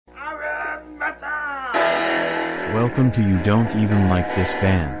Welcome to You Don't Even Like This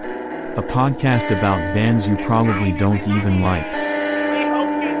Band, a podcast about bands you probably don't even like. We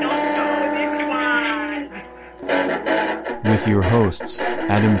hope you don't know this one. With your hosts,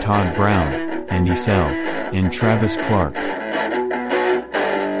 Adam Todd Brown, Andy Sell, and Travis Clark.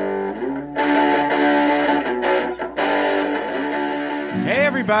 Hey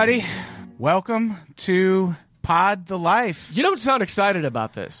everybody, welcome to Pod the Life. You don't sound excited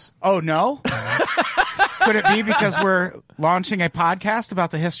about this. Oh no? Could it be because we're launching a podcast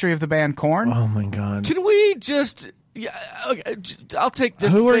about the history of the band KORN? Oh my god. Can we just... Yeah, okay, I'll take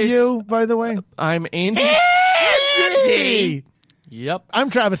this Who are space. you, by the way? I'm Andy. Andy! Yep. I'm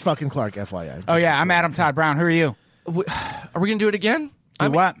Travis fucking Clark, FYI. Oh yeah, I'm Adam Todd Brown. Who are you? Are we going to do it again?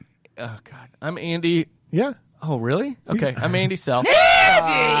 Do what? Oh, God. I'm Andy. Yeah. Oh, really? Okay. I'm Andy Sell.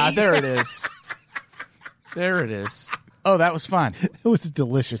 There it is. There it is. Oh, that was fun. It was a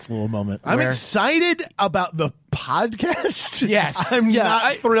delicious little moment. I'm Where? excited about the podcast. Yes. I'm Yeah, not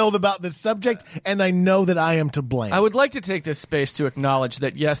I- thrilled about the subject, and I know that I am to blame. I would like to take this space to acknowledge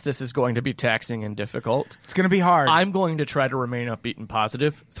that, yes, this is going to be taxing and difficult. It's going to be hard. I'm going to try to remain upbeat and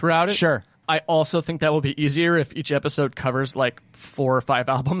positive throughout it. Sure. I also think that will be easier if each episode covers like 4 or 5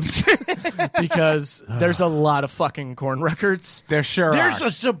 albums because there's a lot of fucking KORN records. There sure There's are.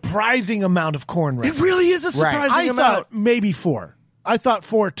 a surprising amount of KORN records. It really is a surprising I amount. thought maybe 4. I thought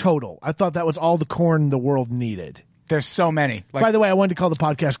 4 total. I thought that was all the KORN the world needed. There's so many. Like, By the way, I wanted to call the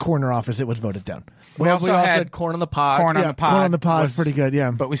podcast Corner Office. It was voted down. we also had said KORN on the pod. KORN on Yeah, the pod. KORN on the pod was is pretty good,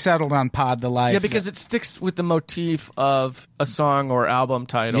 yeah. But we settled on Pod the Life. Yeah, because it sticks with the motif of a song or album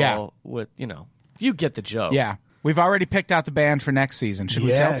title. Yeah. With you get the joke. Yeah. We've already picked out the band for next season. Should we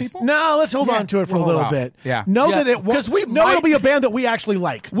tell people? No, let's hold Yeah, on to it for we'll a little hold off. bit. Yeah. Know Yeah, that it won't. 'cause we know might- it'll be a band that we actually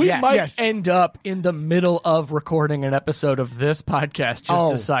like. We Yes. might Yes. end up in the middle of recording an episode of this podcast. Just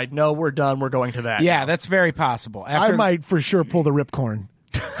decide, no, we're done. We're going to that. Yeah, that's very possible. I After might for sure pull the ripcorn.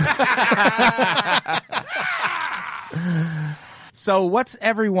 So what's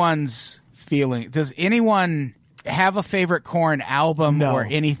everyone's feeling? Does anyone have a favorite KORN album No. or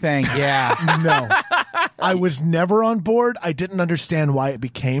anything? Yeah. No. I was never on board. I didn't understand why it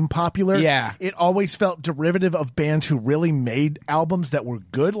became popular. Yeah. It always felt derivative of bands who really made albums that were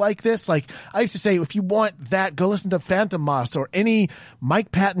good like this. Like, I used to say, if you want that, go listen to Phantom Moss or any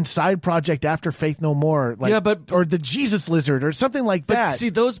Mike Patton side project after Faith No More. Like, Yeah, but- or the Jesus Lizard or something like But that. see,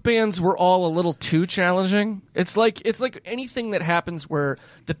 those bands were all a little too challenging. It's like anything that happens where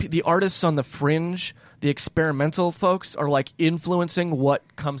the artists on the fringe, the experimental folks, are like influencing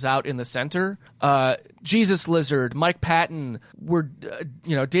what comes out in the center. Jesus Lizard, Mike Patton were,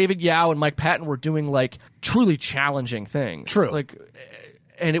 David Yao and Mike Patton were doing like truly challenging things. True.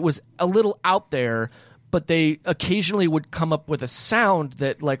 And it was a little out there, but they occasionally would come up with a sound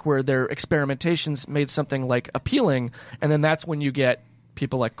that like where their experimentations made something like appealing, and then that's when you get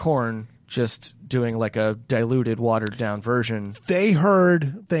people like KORN just doing like a diluted, watered down version. They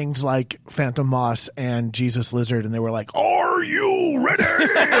heard things like Phantom Moss and Jesus Lizard, and they were like, "Are you ready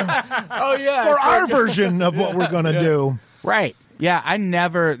Oh yeah, for our version of what we're going to do?" Right. Yeah,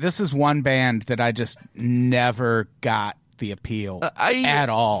 this is one band that I just never got the appeal at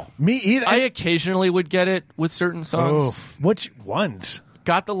all. Me either. I occasionally would get it with certain songs. Which ones?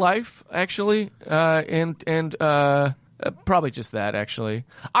 Got the Life, actually, and probably just that. Actually,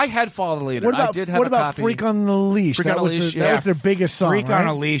 I had Follow the Leader. What about, I did have what a about copy. Freak on the Leash? Freak that on a was Leash, that yeah. was their biggest song. Freak right? on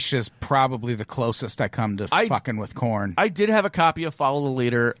a Leash is probably the closest I come to fucking with KORN. I did have a copy of Follow the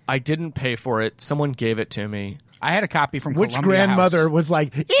Leader. I didn't pay for it. Someone gave it to me. I had a copy from Which Columbia grandmother House. was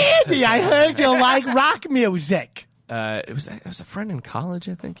like, "Andy, I heard you like rock music." It was a friend in college,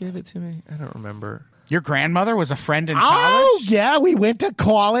 I think, gave it to me. I don't remember. Your grandmother was a friend in Oh college? yeah, we went to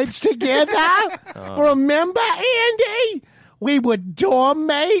college together. Remember, Andy? We were dorm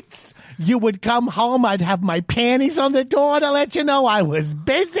mates. You would come home. I'd have my panties on the door to let you know I was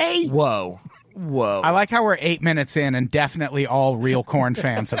busy. Whoa. I like how we're 8 minutes in and definitely all real KORN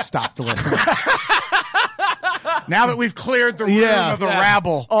fans have stopped listening. Now that we've cleared the room of the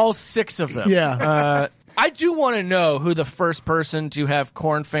rabble. All 6 of them. Yeah. I do want to know who the first person to have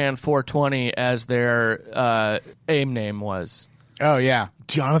KORN Fan 420 as their AIM name was. Oh, yeah.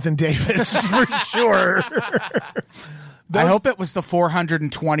 Jonathan Davis, for sure. I hope it was the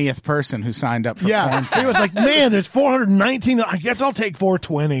 420th person who signed up for KORN. He was like, "Man, there's 419. I guess I'll take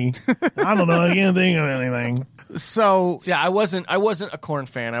 420. I don't know. I can't think of anything." So, Yeah, I wasn't a KORN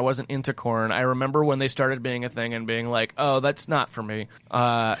fan. I wasn't into KORN. I remember when they started being a thing and being like, "Oh, that's not for me."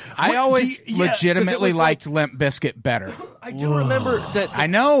 I always yeah, 'cause it legitimately was liked Limp Bizkit better. I do remember that. I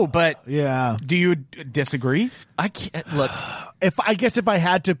know, but Yeah. do you disagree? I can't look. if I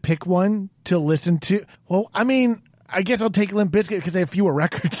had to pick one to listen to, well, I mean, I guess I'll take Limp Bizkit because they have fewer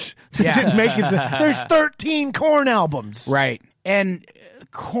records. Yeah. Didn't make it. There's 13 KORN albums. Right. And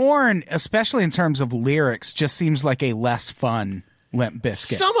KORN, especially in terms of lyrics, just seems like a less fun Limp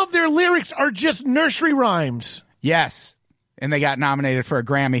Bizkit. Some of their lyrics are just nursery rhymes. Yes. And they got nominated for a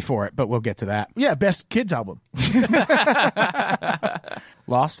Grammy for it, but we'll get to that. Yeah, best kids album.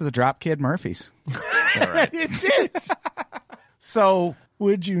 Lost to the Dropkid Murphys. It is. So,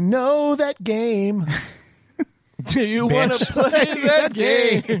 Would you know that game? Do you want to play that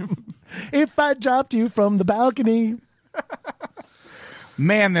game? If I dropped you from the balcony.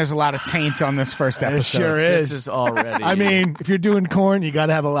 man, there's a lot of taint on this first episode. It sure is. This is already. I mean, if you're doing KORN, you got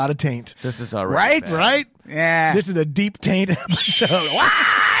to have a lot of taint. this is already Right? bad. Right? Yeah. This is a deep taint episode.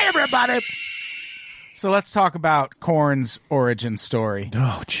 Why, everybody? So let's talk about KORN's origin story.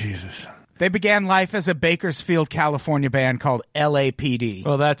 Oh, Jesus. They began life as a Bakersfield, California band called LAPD.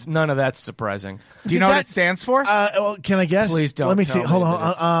 Well, none of that's surprising. Do you know what it stands for? Well, can I guess? Please don't Let me see. tell Hold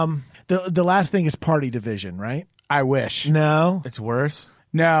me on. The last thing is Party Division, right? I wish. No. It's worse.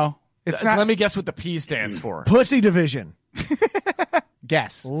 No, it's not. Let me guess what the P stands for. Pussy Division.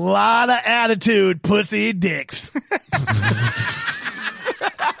 Guess. Lot of attitude, pussy dicks.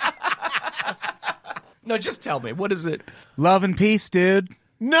 No, just tell me. What is it? Love and peace, dude.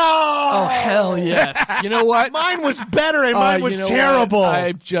 No. Oh, hell yes. You know what? Mine was better and mine was you know terrible. what?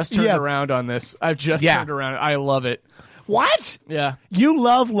 I've just turned Yeah. around on this. I've just Yeah. turned around. I love it. What? Yeah. You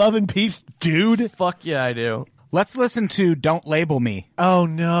love Love and Peace, dude? Fuck yeah, I do. Let's listen to Don't Label Me Oh,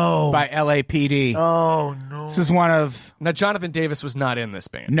 no. by LAPD. Oh, no. This is one of... Now, Jonathan Davis was not in this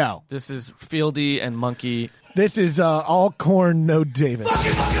band. No. This is Fieldy and Monkey. This is all KORN, no Davis.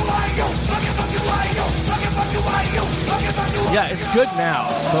 Yeah, it's good now,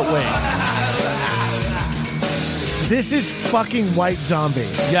 but wait. This is fucking White Zombie.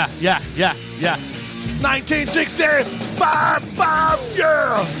 Yeah. 1965,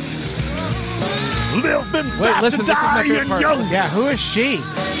 yeah. Living Wait, listen, this is my favorite part. young. Yeah, who is she?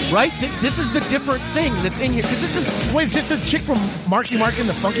 Right? This is the different thing that's in here. Because this is... Wait, is this the chick from Marky Mark and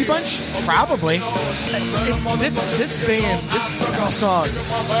the Funky Bunch? Probably. It's this band, this song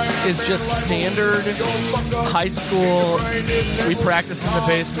is just standard high school, we practice in the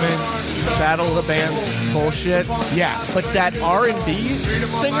basement, battle of the bands bullshit. Yeah. But that R&B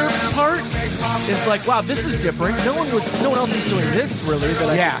singer part is like, wow, this is different. No one else is doing this really that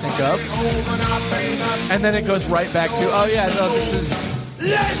I can think of. And then it goes right back to, oh yeah, no, this is...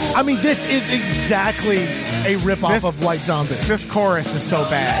 I mean, this is exactly a ripoff of White Zombie. This chorus is so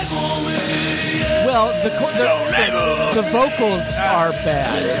bad. Well, the vocals are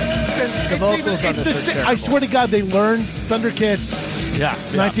bad. The vocals on this are terrible. I swear to God, they learned Thunder Kiss, Yeah.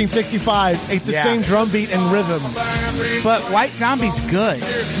 1965. It's the Yeah. same drum beat and rhythm. But White Zombie's good.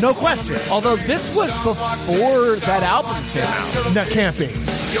 No question. Although this was before that album came out. That can't be.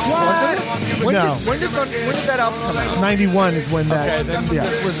 Wasn't it? When No. did that album come out? 91 is when that. Okay, then yeah.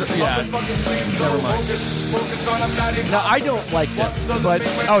 this was never mind. Now I don't like this, but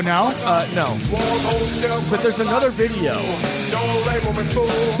Oh, no? no. But there's another video.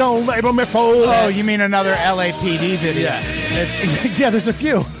 Don't label me fool. Oh, you mean another LAPD video? Yes, Yeah, there's a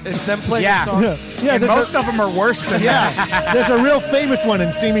few. it's them playing Yeah. a song. Yeah, And there's most of them are worse than Yeah, there's a real famous one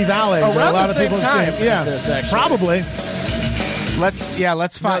in Simi Valley. that a Around lot the of same people time sing. as Yeah, this, actually. probably.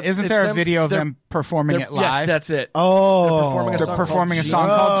 Let's find. No, Isn't it's there a them- video of they're- them performing it live? Yes, that's it. Oh, They're performing a They're song performing a called song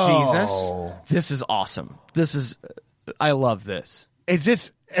called Jesus. This is awesome. This is, I love this. It's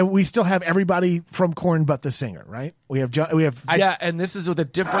just, and we still have everybody from KORN but the singer, right? We have Yeah, and this is with a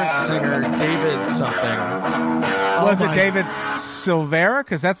different singer, David something. Was it my- David Silvera?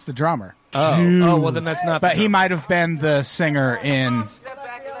 Because that's the drummer. Oh, well then that's not. But the he drummer. might have been the singer in...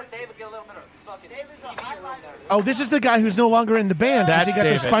 Oh, this is the guy who's no longer in the band. 'cause That's he got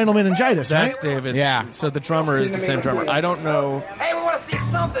David. the spinal meningitis, That's right? David. Yeah. So the drummer is the same drummer. I don't know. Hey, we want to see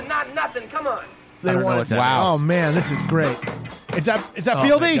something, not nothing. Come on. They I don't know wanted- what that Wow. Oh man, this is great. Is that Oh, my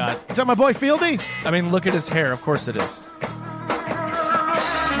Fieldy? God. Is that my boy Fieldy? I mean, look at his hair. Of course it is.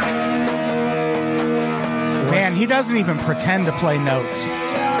 Man, he doesn't even pretend to play notes.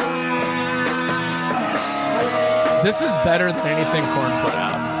 This is better than anything KORN put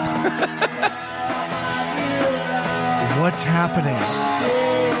out. What's happening?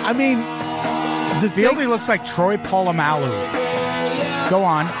 I mean, the Fieldy looks like Troy Polamalu. Go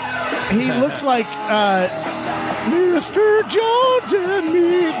on. he looks like Mr. Jones and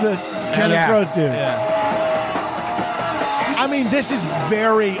me, the Kenneth Yeah. Rhodes dude. Yeah. I mean, this is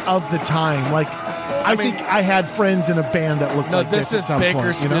very of the time. Like, I mean- think I had friends in a band that looked No, like this this at is some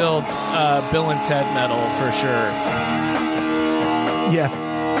Bakersfield point, you know? Bill and Ted metal for sure.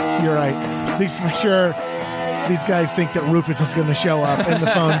 Yeah, you're right. At least for sure, these guys think that Rufus is going to show up in the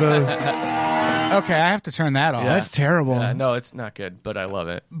phone booth. Okay, I have to turn that off. That's terrible. No, it's not good, but I love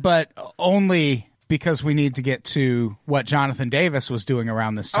it. But only because we need to get to what Jonathan Davis was doing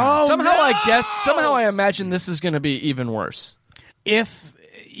around this time. Somehow I imagine this is going to be even worse. If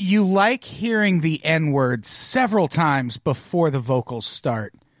you like hearing the N-word several times before the vocals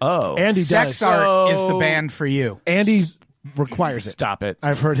start, Andy does. SexArt is the band for you. Andy requires it. Stop it.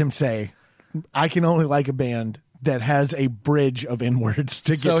 I've heard him say, I can only like a band that has a bridge of N-words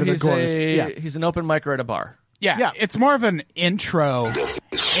to get to the chorus. He's an open micer at a bar. Yeah, it's more of an intro.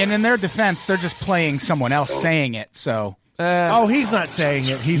 And in their defense, they're just playing someone else saying it. So, he's not saying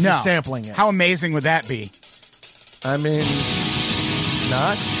it. He's just sampling it. How amazing would that be? I mean,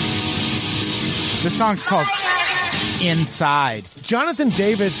 not. This song's called Inside. Jonathan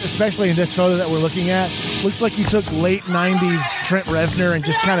Davis, especially in this photo that we're looking at, looks like you took late 90s Trent Reznor and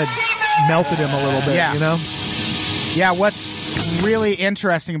just kind of melted him a little bit, you know? Yeah, what's really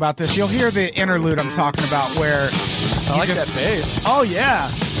interesting about this, you'll hear the interlude I'm talking about where I like that bass. Oh,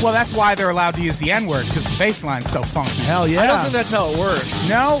 yeah. Well, that's why they're allowed to use the N-word, because the bass line's so funky. Hell yeah. I don't think that's how it works.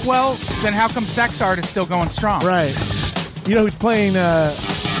 No? Well, then how come SexArt is still going strong? Right. You know who's playing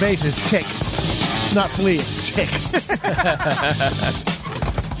bass is Tick. It's not Flea, it's Tick.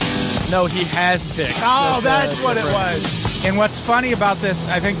 No, he has ticks. Oh, that's what it was. And what's funny about this,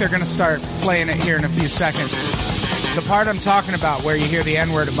 I think they're going to start playing it here in a few seconds. The part I'm talking about where you hear the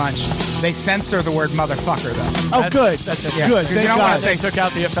N-word a bunch, they censor the word motherfucker, though. Oh, good. That's Yeah. good. You Thank don't God. want to say Took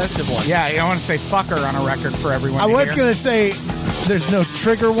out the offensive one. Yeah, you don't want to say fucker on a record for everyone I to was hear. going to say there's no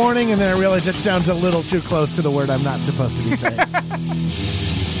trigger warning, and then I realized it sounds a little too close to the word I'm not supposed to be saying.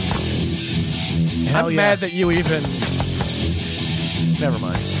 I'm mad that you even... Never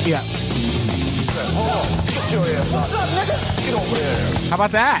mind. Yeah. How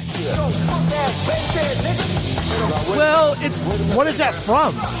about that? Well, it's... What is that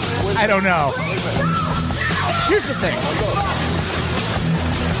from? I don't know. Here's the thing.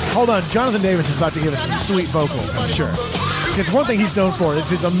 Hold on. Jonathan Davis is about to give us some sweet vocals, I'm sure. Because one thing he's known for is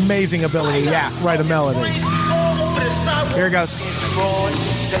his amazing ability to write a melody. Here it goes.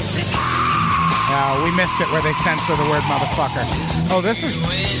 Oh, we missed it where they censor the word motherfucker. Oh, this is...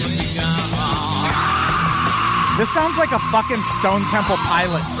 This sounds like a fucking Stone Temple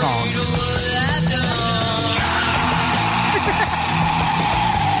Pilots song.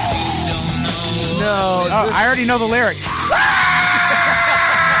 No. Oh, I already know the lyrics.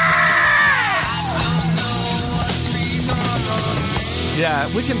 Yeah,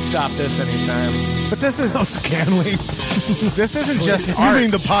 we can stop this anytime. But this is... Can we? This isn't just You art.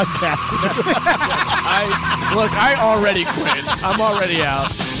 mean the podcast? I already quit. I'm already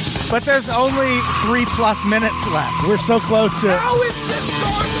out. But there's only 3+ minutes left. We're so close to... How is this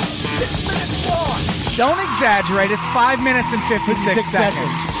song 6 minutes long? Don't exaggerate. It's 5 minutes and 56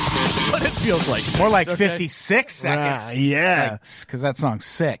 seconds. But it feels like More like okay? 56 seconds. yeah. Because that song's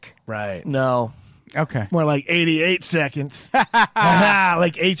sick. Right. No. Okay. More like 88 seconds.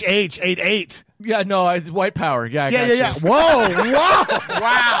 Like HH, 88. Yeah, no, it's white power. Yeah, I gotcha. Whoa,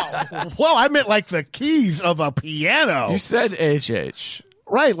 wow. Whoa, I meant like the keys of a piano. You said HH.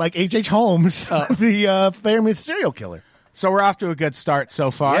 Right, like H.H. Holmes, the famous serial killer. So we're off to a good start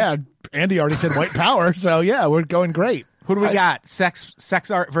so far. Yeah, Andy already said white power, so yeah, we're going great. Who do we got?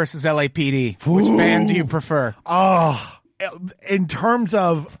 SexArt versus LAPD. Which band do you prefer? Oh, in terms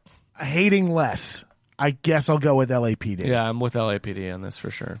of hating less, I guess I'll go with LAPD. Yeah, I'm with LAPD on this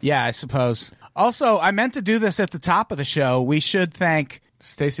for sure. Yeah, I suppose. Also, I meant to do this at the top of the show. We should thank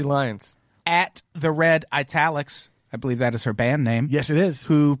Stacey Lyons. at the Red Italics. I believe that is her band name. Yes, it is.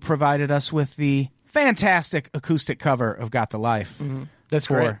 Who provided us with the fantastic acoustic cover of Got the Life. Mm-hmm. That's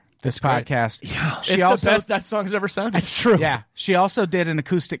for great. this That's podcast. Great. Yeah. It's the best that song's ever sounded. It's true. Yeah. She also did an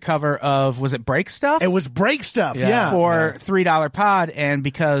acoustic cover of, was it Break Stuff? It was Break Stuff, yeah. For $3 Pod, and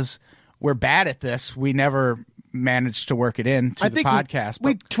because we're bad at this, we never managed to work it into the podcast.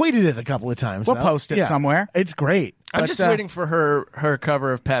 We tweeted it a couple of times. We'll though. post it somewhere. It's great. I'm just waiting for her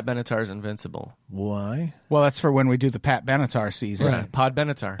cover of Pat Benatar's Invincible. Why? Well, that's for when we do the Pat Benatar season. Right. Pod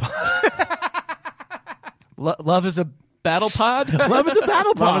Benatar. Love is a battle pod? Love is a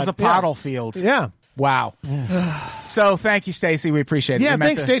battle pod. Love is a pottle field. Yeah. Wow. So thank you, Stacey. We appreciate it. Yeah, We meant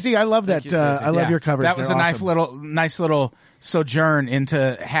thanks, to- Stacey. I love that. you, Stacey. I love Yeah. your covers. That was They're a awesome. nice little sojourn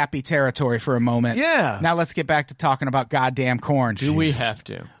into happy territory for a moment. Yeah. Now let's get back to talking about goddamn Korn. Do we have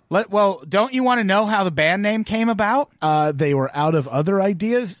to? Well, don't you want to know how the band name came about? They were out of other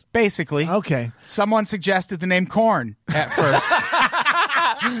ideas. Basically. Okay. Someone suggested the name Korn at first.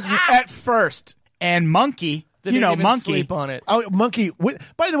 At first. And Monkey They didn't even sleep on it. Oh, monkey.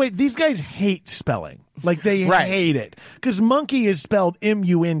 By the way, these guys hate spelling. Like, they Right. hate it. Because monkey is spelled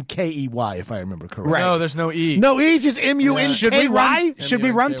M-U-N-K-E-Y, if I remember correctly. No, there's no E. No, E, just M-U-N-K-Y? Should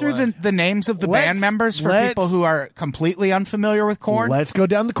we run through the names of the band members for people who are completely unfamiliar with KORN? Let's go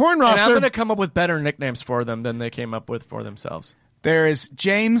down the KORN roster. And I'm going to come up with better nicknames for them than they came up with for themselves. There is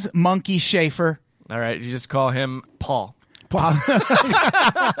James Monkey Schaefer, All right, you just call him Paul.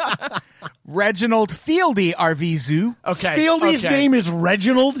 Reginald Fieldy Arvizu. Okay. Fieldy's okay. name is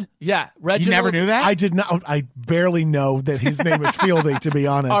Reginald? Yeah, Reginald. You never knew that? I did not. I barely know that his name is Fieldy, to be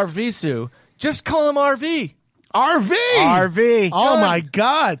honest. Arvizu. Just call him RV. RV! RV. Oh, my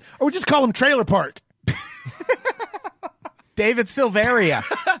God. Or just call him Trailer Park. David Silveria.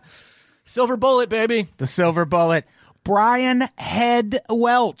 Silver Bullet, baby. The Silver Bullet. Brian Head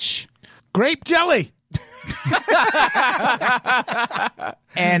Welch. Grape Jelly.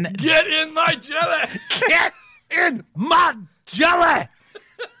 And Get in my jelly. Get in my jelly.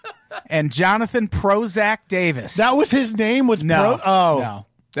 and Jonathan Prozac Davis. That was his name? No,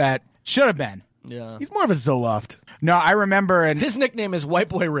 that should have been. Yeah. He's more of a Zoloft. No, I remember His nickname is White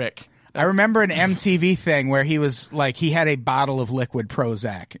Boy Rick. I remember an MTV thing where he was like, he had a bottle of liquid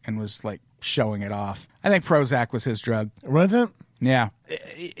Prozac and was like showing it off. I think Prozac was his drug. Was it? Yeah.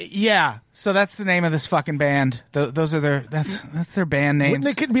 Yeah. So that's the name of this fucking band. Those are that's their band names.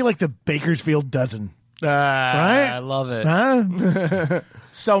 Wouldn't it could be like the Bakersfield Dozen? Right? I love it. Huh?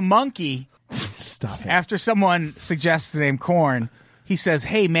 So Monkey, Stop it. after someone suggests the name KORN, he says,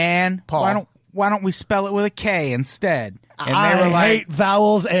 "Hey man, Paul. why don't we spell it with a K instead?" And I they were like, hate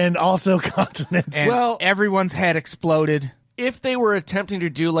vowels and also consonants. and Well- everyone's head exploded. If they were attempting to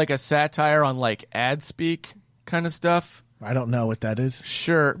do like a satire on like ad speak kind of stuff, I don't know what that is.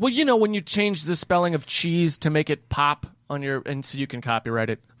 sure. Well, you know when you change the spelling of cheese to make it pop on your, and so you can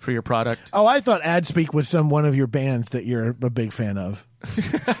copyright it for your product. Oh, I thought AdSpeak was one of your bands that you're a big fan of.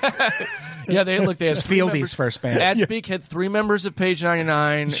 Yeah, they had It's three Fieldy's members. first band. AdSpeak had 3 members of Page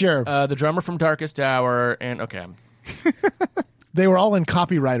 99. Sure. The drummer from Darkest Hour, and okay, They were all in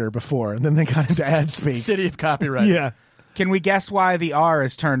Copywriter before, and then they got into AdSpeak. City of Copyright. Yeah. Can we guess why the R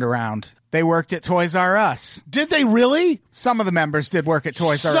is turned around? They worked at Toys R Us. Did they really? Some of the members did work at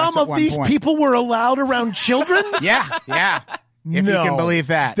Toys R Us Some at of one these point. people were allowed around children? Yeah. If No. you can believe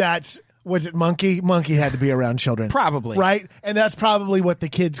that. Was it Monkey? Monkey had to be around children. Probably. Right? And that's probably what the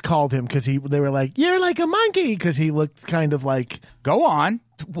kids called him because they were like, "You're like a monkey," because he looked kind of like Go on.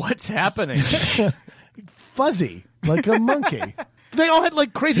 What's happening? fuzzy, like a monkey. They all had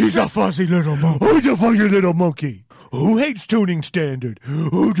like crazy. He's a fuzzy little monkey. Who's a fuzzy little monkey? Who hates tuning standard?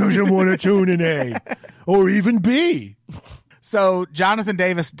 Who doesn't want to tune in A or even B? So Jonathan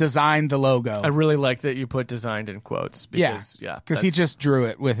Davis designed the logo. I really like that you put designed in quotes. Because, Because he that's- just drew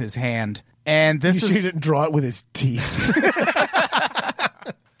it with his hand. And He this is didn't draw it with his teeth.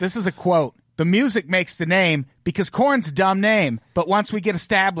 this is a quote. The music makes the name because KORN's a dumb name, but once we get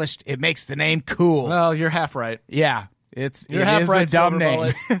established, it makes the name cool. Well, you're half right. Yeah, You're it half is right, a dumb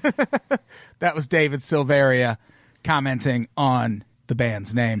Silver name. Bullet. That was David Silveria commenting on the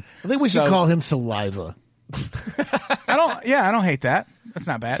band's name. I think we should call him Saliva. I don't hate that. That's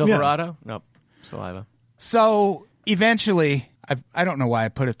not bad. Silverado? Nope. Saliva. So eventually, I don't know why I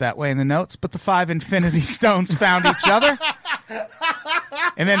put it that way in the notes, but the 5 Infinity Stones found each other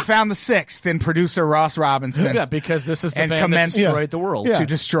and then found the 6th in producer Ross Robinson. Yeah, because this is the And band that commenced- destroyed the world. Yeah. To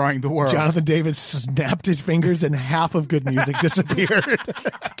destroying the world. Jonathan Davis snapped his fingers and half of good music disappeared.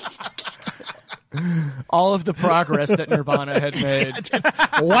 All of the progress that Nirvana had made.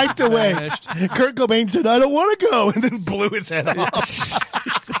 Wiped away. Vanished. Kurt Cobain said, "I don't want to go," and then blew his head off.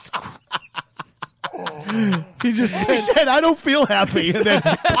 He just He said, said, "I don't feel happy," and then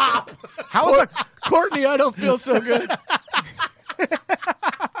pop. How is Courtney, I don't feel so good.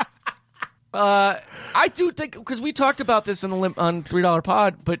 I do think, because we talked about this on $3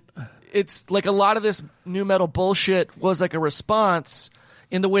 Pod, but it's like a lot of this new metal bullshit was like a response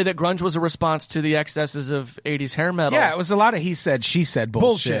in the way that grunge was a response to the excesses of 80s hair metal. Yeah, it was a lot of he said, she said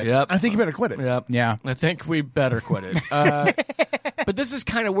bullshit. Yep. I think you better quit it. Yep. Yeah. I think we better quit it. But this is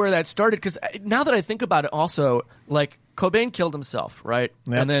kind of where that started, because now that I think about it also, like, Cobain killed himself, right?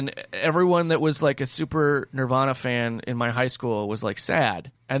 Yep. And then everyone that was, like, a super Nirvana fan in my high school was, like,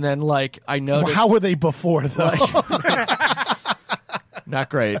 sad. And then, like, I noticed... Well, how were they before, though? Not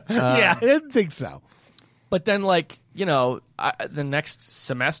great. Yeah, I didn't think so. But then, like, you know, the next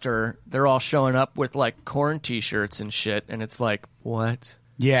semester, they're all showing up with, like, KORN T-shirts and shit, and it's like, what?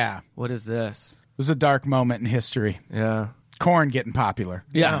 Yeah. It What is this? was a dark moment in history. Yeah. KORN getting popular.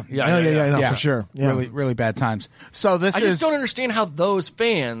 Yeah. Yeah, for sure. Yeah. Really, really bad times. So this I is... just don't understand how those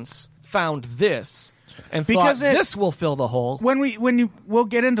fans found this and Because thought this will fill the hole. We'll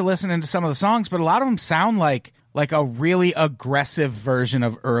get into listening to some of the songs, but a lot of them sound like a really aggressive version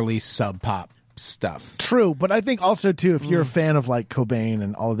of early Sub Pop stuff. True, but I think also too, if you're a fan of like Cobain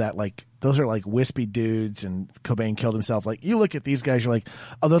and all of that, like those are like wispy dudes, and Cobain killed himself. Like you look at these guys, you're like,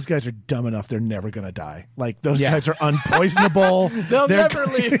 oh, those guys are dumb enough; they're never gonna die. Like those guys are unpoisonable. They'll never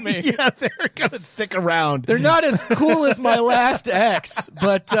leave me. Yeah, they're gonna stick around. They're not as cool as my last ex,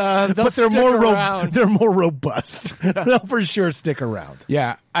 but they'll stick around. They're more robust. They'll for sure stick around.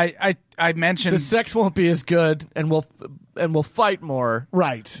 Yeah, I mentioned The sex won't be as good, and we'll fight more.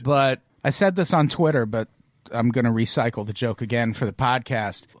 Right, But I said this on Twitter, but I'm going to recycle the joke again for the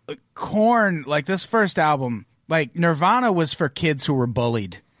podcast. KORN, like this first album, like Nirvana was for kids who were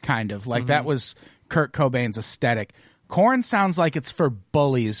bullied, kind of. Like that was Kurt Cobain's aesthetic. KORN sounds like it's for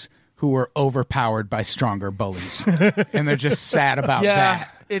bullies who were overpowered by stronger bullies. And they're just sad about that.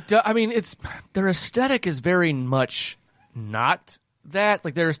 I mean, their aesthetic is very much not that.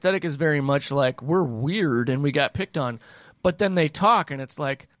 Like their aesthetic is very much like we're weird and we got picked on. But then they talk and it's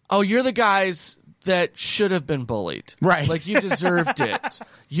like, oh, you're the guys that should have been bullied. Right. Like you deserved it.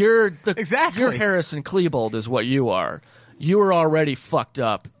 You're Exactly. You're Harrison Klebold is what you are. You were already fucked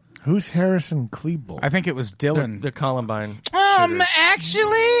up. who's Harrison Klebold? I think it was Dylan. The Columbine.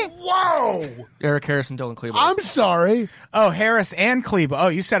 Actually? Whoa! Eric Harrison, Dylan Klebold. I'm sorry. Oh, Harris and Klebold. Oh,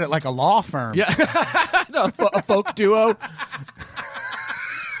 you said it like a law firm. Yeah. No, a folk duo.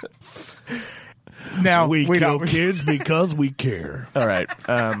 No, We kill don't. kids because we care. All right.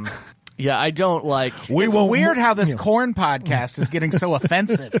 Yeah, I don't like. It's weird how this KORN podcast is getting so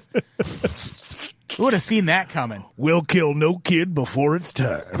offensive. Who would have seen that coming? We'll kill no kid before it's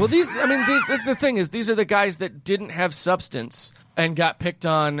time. Well, that's the thing is these are the guys that didn't have substance and got picked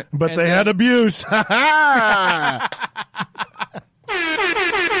on. But and they had abuse.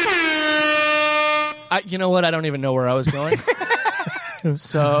 You know what? I don't even know where I was going.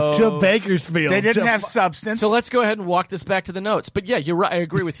 So To Bakersfield. They didn't To have substance. So let's go ahead and walk this back to the notes. But yeah, you're right. I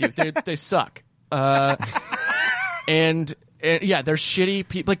agree with you. They suck. And yeah, they're shitty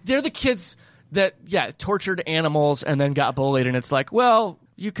people. Like they're the kids that tortured animals and then got bullied, and it's like, well,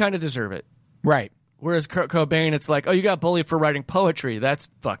 you kind of deserve it. Right. Whereas Kurt Cobain, it's like, oh, you got bullied for writing poetry. That's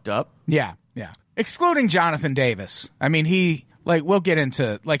fucked up. Yeah, yeah. Excluding Jonathan Davis. I mean, we'll get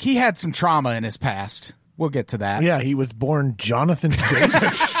into, he had some trauma in his past. We'll get to that. Yeah, he was born Jonathan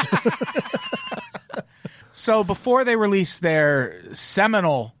Davis. So before they released their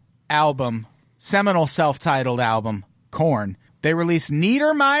seminal self-titled album, KORN, they released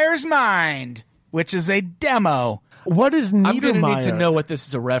Niedermeyer's Mind, which is a demo. What is Niedermeyer? I'm going to need to know what this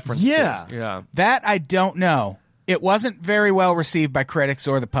is a reference to. Yeah. That I don't know. It wasn't very well received by critics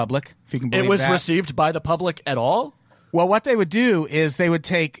or the public, if you can believe It was that. received by the public at all? Well, what they would do is they would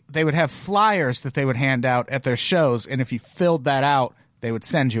have flyers that they would hand out at their shows, and if you filled that out, they would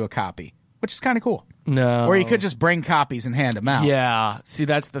send you a copy, which is kind of cool. No. Or you could just bring copies and hand them out. Yeah. See,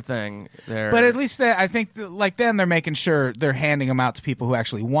 that's the thing. But at least I think then they're making sure they're handing them out to people who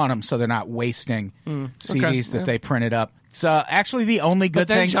actually want them, so they're not wasting CDs that they printed up. It's actually the only good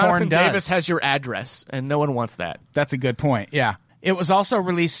thing Jonathan KORN does. Davis has your address, and no one wants that. That's a good point, yeah. It was also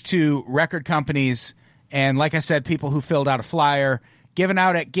released to record companies and, like I said, people who filled out a flyer, given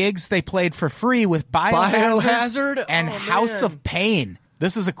out at gigs they played for free with Biohazard and House of Pain.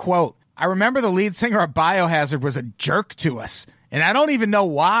 This is a quote. I remember the lead singer of Biohazard was a jerk to us, and I don't even know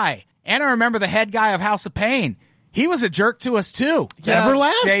why. And I remember the head guy of House of Pain. He was a jerk to us, too. Yeah.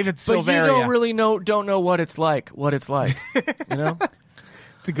 Everlast? David Silveria. But you don't really don't know what it's like. You know?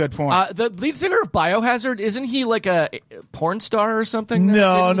 It's a good point. The lead singer of Biohazard, isn't he like a porn star or something?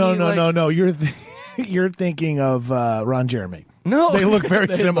 No. You're thinking of Ron Jeremy. No. They look very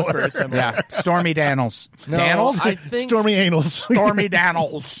They similar. look very similar. Yeah, Stormy Daniels. No, Daniels? I think Stormy Anals. Stormy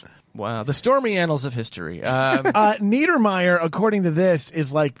Daniels. Wow, the stormy annals of history. Niedermeyer, according to this,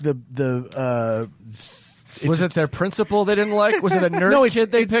 is like the was it their principal they didn't like? Was it a nerd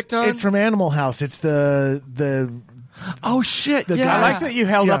kid they picked on? It's from Animal House. It's the oh shit! the Yeah, guy- I like that you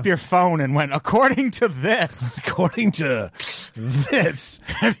held Yeah. up your phone and went, according to this. according to this.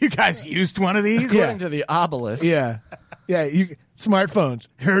 Have you guys used one of these? according to the obelisk. Yeah. Smartphones.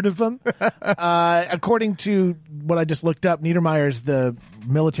 Heard of them? According to what I just looked up, Niedermeyer's the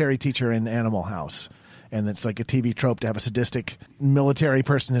military teacher in Animal House. And it's like a TV trope to have a sadistic military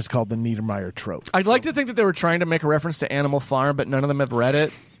person is called the Niedermeyer trope. I'd like to think that they were trying to make a reference to Animal Farm, but none of them have read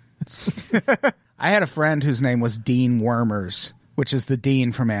it. I had a friend whose name was Dean Wormers, which is the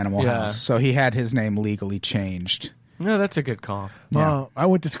dean from Animal Yeah. House. So he had his name legally changed. No, that's a good call. I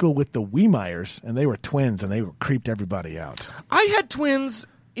went to school with the Wiemeyers, and they were twins, and they creeped everybody out. I had twins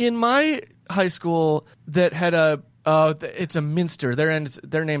in my high school that had a. It's a Minster. Their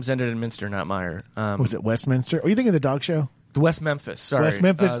names ended in Minster, not Meyer. Was it Westminster? Are you thinking of the dog show? The West Memphis. Sorry, West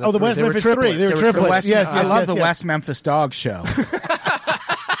Memphis. the West three. Memphis 3. They were triplets. Yes, I love the yes. West Memphis Dog Show.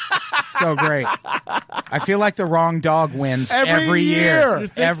 It's so great. I feel like the wrong dog wins every year.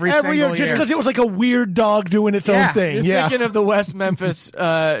 Every single year. Just because it was like a weird dog doing its own thing. You're thinking of the West Memphis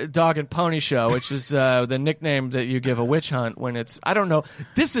Dog and Pony Show, which is the nickname that you give a witch hunt when it's, I don't know.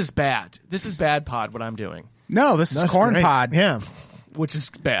 This is bad. This is bad pod, what I'm doing. No, this is Corn great. Pod. Yeah. Which is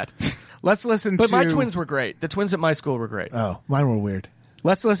bad. Let's listen But to... my twins were great. The twins at my school were great. Oh, mine were weird.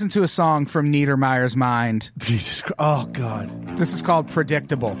 Let's listen to a song from Niedermeyer's mind. Jesus Christ. Oh, God. This is called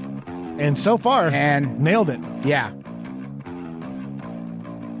Predictable. And so far, And- nailed it. Yeah.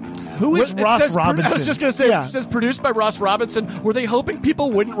 Who is Ross Robinson? I was just going to say, Yeah. it says produced by Ross Robinson. Were they hoping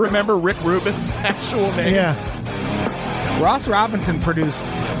people wouldn't remember Rick Rubin's actual name? Yeah. Ross Robinson produced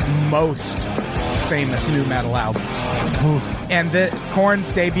most famous nu metal albums. And the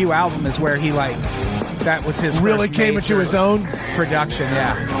Korn's debut album is where he, like, that was his Really first came into major his own? production,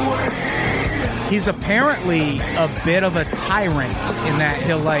 yeah. He's apparently a bit of a tyrant in that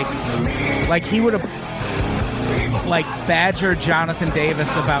he'll, like he would have, like, badgered Jonathan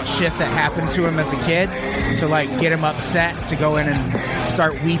Davis about shit that happened to him as a kid to, like, get him upset to go in and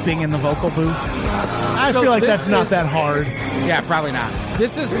start weeping in the vocal booth. I So feel like this that's not is- that hard. Yeah, probably not.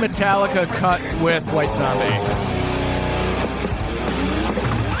 This is Metallica cut with White Zombie.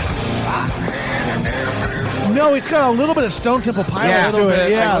 No, it's got a little bit of Stone Temple Pilots Yeah, to it.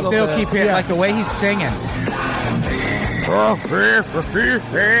 bit. Yeah. I still bit. keep hearing, Yeah. like, the way he's singing.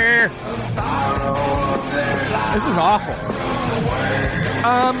 This is awful.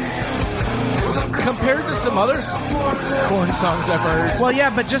 Compared to some other Korn songs I've heard. Well, yeah,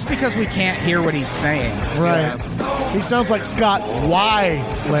 but just because we can't hear what he's saying. Right. He sounds like Scott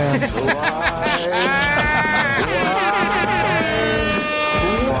Weiland.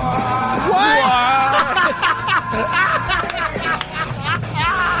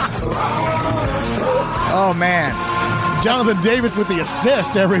 Oh, man. Jonathan Davis with the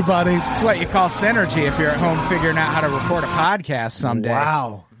assist, everybody. That's what you call synergy if you're at home figuring out how to record a podcast someday.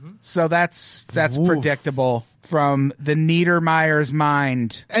 Wow. So that's predictable from the Niedermeyer's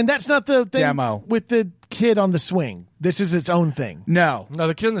mind. And that's not the thing Demo. with the kid on the swing. This is its own thing. No. No,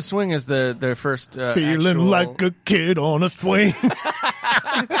 the Kid in the Swing is their first Feeling actual- like a kid on a swing.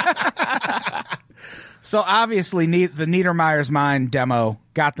 So obviously the Niedermeyer's mind demo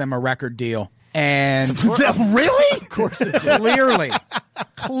got them a record deal. And Really? Of course it did.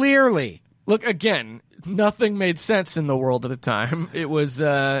 clearly. Look, again, nothing made sense in the world at the time. It was,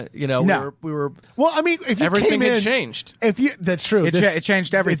 No. we were Well, I mean, if you everything came had in, changed. If you, that's true. It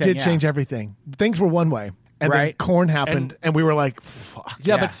changed everything, It did yeah. change everything. Things were one way, and Right. then Korn happened, and we were like, "Fuck."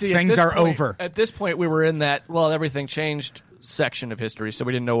 Yeah, Yeah, but see, at things this are point- over. At this point, we were in that, well, everything changed section of history, so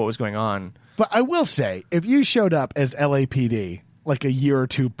we didn't know what was going on. But I will say, if you showed up as LAPD like a year or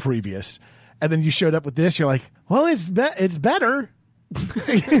two previous, and then you showed up with this, you're like, "Well, it's better."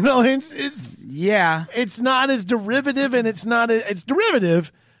 You know, it's Yeah. it's not as derivative, and it's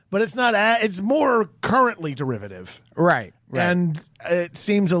derivative, but it's not. It's more currently derivative. Right. And it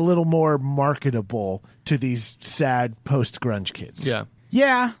seems a little more marketable to these sad post-grunge kids. Yeah.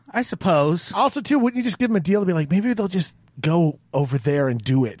 Yeah, I suppose. Also, too, wouldn't you just give them a deal to be like, maybe they'll just go over there and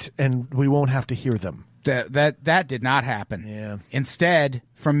do it, and we won't have to hear them? That did not happen. Yeah. Instead,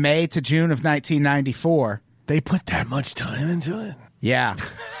 from May to June of 1994, They put that much time into it. yeah.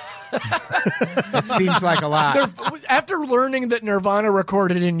 It seems like a lot. After learning that Nirvana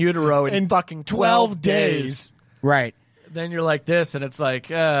recorded In Utero in fucking 12 days, Right. then you're like this, and it's like,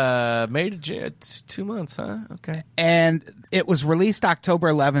 May to June, 2 months, huh? Okay. And it was released October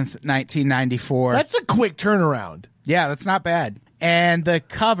 11th, 1994. That's a quick turnaround. Yeah, that's not bad. And the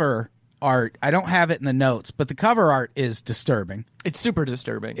cover art, I don't have it in the notes, but the cover art is disturbing. It's super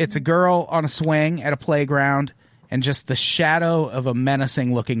disturbing. It's a girl on a swing at a playground and just the shadow of a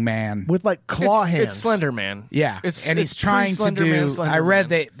menacing looking man. With like claw hands. It's Slender Man. Yeah. It's, and it's he's trying to pre-Slender do Man, Slender I read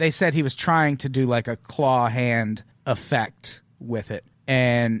Man. they said he was trying to do like a claw hand effect with it.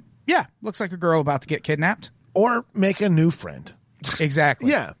 And yeah, looks like a girl about to get kidnapped. Or make a new friend. Exactly.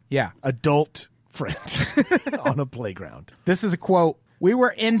 Yeah. Yeah. Adult friend on a playground. This is a quote. We were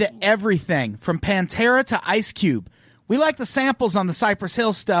into everything from Pantera to Ice Cube. We liked the samples on the Cypress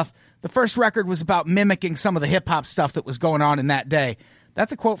Hill stuff. The first record was about mimicking some of the hip hop stuff that was going on in that day.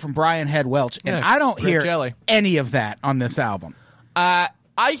 That's a quote from Brian Head Welch, and Yeah, I don't grape hear jelly. any of that on this album.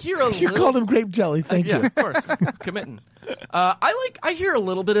 I hear a You little. called him grape jelly. Thank Yeah, you. of course, committing. I hear a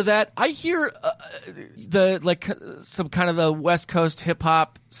little bit of that. I hear some kind of the West Coast hip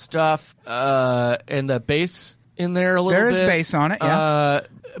hop stuff and the bass in there a little bit. There is bass on it, yeah.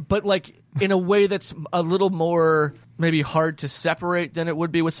 But like in a way that's a little more maybe hard to separate than it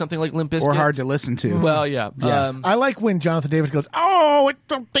would be with something like Limp Bizkit. Or hard to listen to. Well, yeah. Yeah. I like when Jonathan Davis goes, "Oh, it's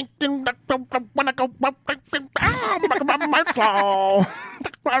something that wanna go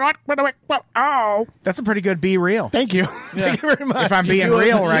oh." That's a pretty good Be Real. Thank you. Thank you very much. If I'm being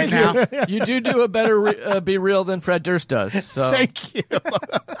real right now. You do a better Be Real than Fred Durst does. So. Thank you.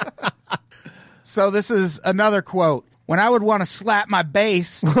 So this is another quote. When I would want to slap my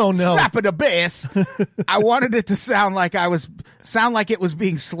bass, Oh, no. slap it a bass, I wanted it to sound like it was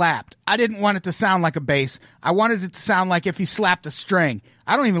being slapped. I didn't want it to sound like a bass. I wanted it to sound like if you slapped a string.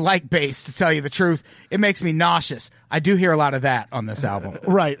 I don't even like bass, to tell you the truth. It makes me nauseous. I do hear a lot of that on this album.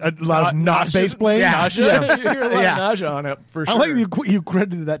 Right. A lot of not bass playing. Yeah. Nausea? You hear a lot Yeah. of nausea on it, for I sure. like you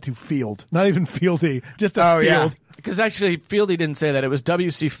credited that to Field. Not even Fieldy. Just a Oh, yeah. Field. Because actually, Fieldy didn't say that. It was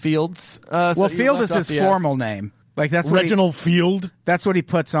W.C. Fields. Well, so you Field left is off his the S. formal name. Like that's what Reginald Field. that's what he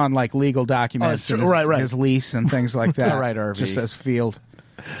puts on like legal documents, Oh, and his, right. his lease and things like that. All right, RV. Just says Field.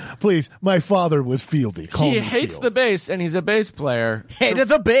 Please, my father was Fieldy. Call He me hates Field. the bass, and he's a bass player. Head of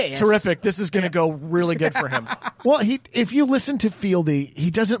the bass. Terrific. This is going to go really good for him. Well, if you listen to Fieldy, he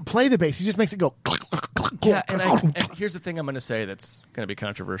doesn't play the bass. He just makes it go. Yeah, and here's the thing I'm going to say that's going to be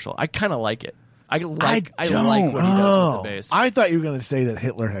controversial. I kind of like it. I like what he does with the bass. I thought you were going to say that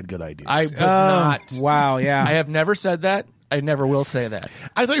Hitler had good ideas. I was not. Wow, yeah. I have never said that. I never will say that.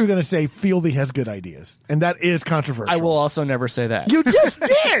 I thought you were going to say Fieldy has good ideas, and that is controversial. I will also never say that. You just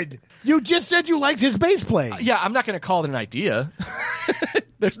did. You just said you liked his bass playing. Yeah, I'm not going to call it an idea.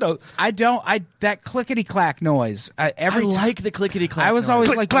 There's no. That clickety clack noise. I like the clickety clack. I was always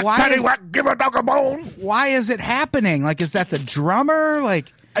Click, like, clack, give a dog a bone. why is it happening? Like, is that the drummer?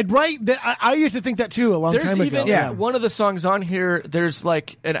 Like, Right? I used to think that too a long There's time even ago. one of the songs on here. There's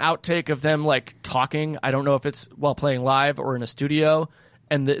like an outtake of them like talking. I don't know if it's while playing live or in a studio,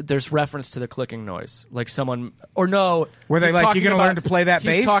 and there's reference to the clicking noise, like someone or no. Were they he's like, talking "You gonna about- learn to play that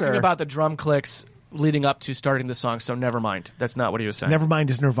he's bass," talking or- about the drum clicks leading up to starting the song. So never mind. That's not what he was saying. Never mind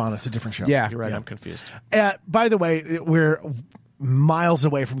is Nirvana. It's a different show. Yeah. You're right. I'm confused. By the way, we're miles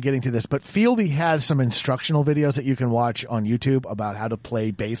away from getting to this, but Fieldy has some instructional videos that you can watch on YouTube about how to play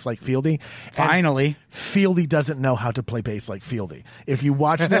bass like Fieldy. Finally. And Fieldy doesn't know how to play bass like Fieldy. If you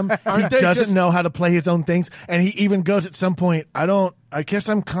watch them, he Aren't they doesn't just- know how to play his own things. And he even goes at some point, I guess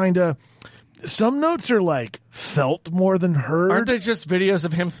I'm kind of, some notes are like felt more than heard. Aren't they just videos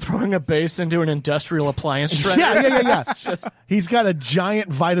of him throwing a bass into an industrial appliance shredder? Yeah. It's just- He's got a giant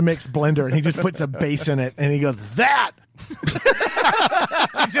Vitamix blender and he just puts a bass in it and he goes, that!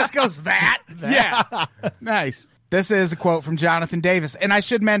 It just goes that. Yeah. Nice. This is a quote from Jonathan Davis. And I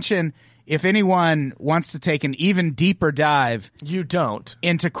should mention, if anyone wants to take an even deeper dive you don't.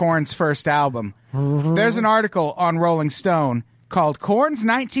 into KORN's first album, there's an article on Rolling Stone called KORN's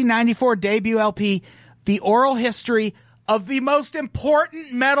 1994 debut LP, The Oral History of the Most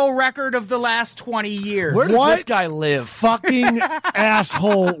Important Metal Record of the Last 20 Years. Where does What? this guy live? Fucking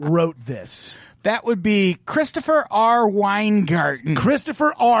asshole wrote this. That would be Christopher R. Weingarten.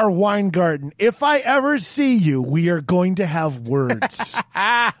 Christopher R. Weingarten, if I ever see you, we are going to have words.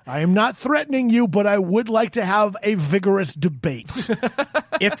 I am not threatening you, but I would like to have a vigorous debate.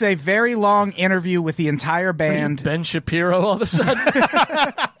 It's a very long interview with the entire band. Ben Shapiro all of a sudden?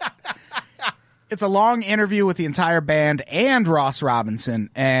 It's a long interview with the entire band and Ross Robinson,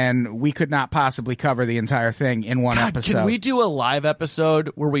 and we could not possibly cover the entire thing in one episode. Can we do a live episode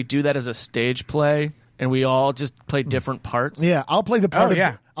where we do that as a stage play and we all just play different parts? Yeah, I'll play the part.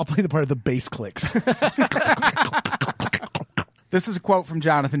 yeah. I'll play the part of the bass clicks. This is a quote from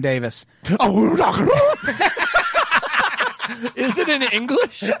Jonathan Davis. Is it in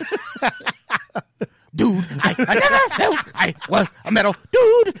English? Dude, I never felt I was a metal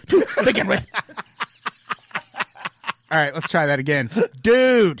dude to begin with. All right, let's try that again.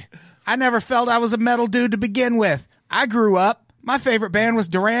 Dude, I never felt I was a metal dude to begin with. I grew up. My favorite band was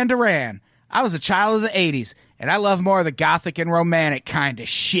Duran Duran. I was a child of the 80s, and I love more of the gothic and romantic kind of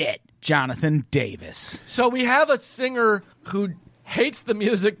shit. Jonathan Davis. So we have a singer who hates the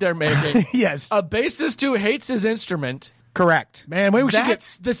music they're making. Yes. A bassist who hates his instrument. Correct. Man, maybe we should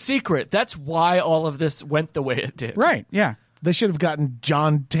That's the secret. That's why all of this went the way it did. Right, yeah. They should have gotten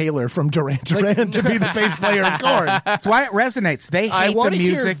John Taylor from Duran Duran to be the bass player of KORN. That's why it resonates. They hate I the want to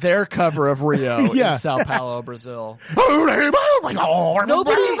hear music. their cover of Rio Yeah. in Sao Paulo, Brazil.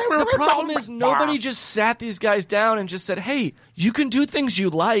 Nobody. The problem is nobody just sat these guys down and just said, "Hey, you can do things you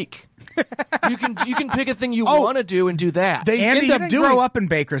like. You can pick a thing you want to do and do that." They Andy, end you up didn't doing grow up in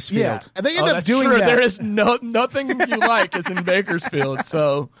Bakersfield. Yeah, and they end Oh, up that's doing true. that. There is nothing you like is in Bakersfield.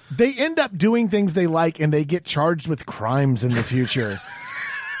 So They end up doing things they like, and they get charged with crimes in the future.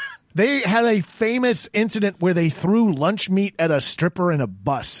 They had a famous incident where they threw lunch meat at a stripper in a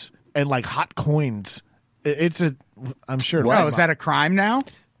bus and like hot coins. I'm sure. Oh, is that a crime now?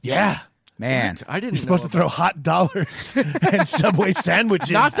 Yeah. Man. I didn't. You're supposed to throw hot dollars and Subway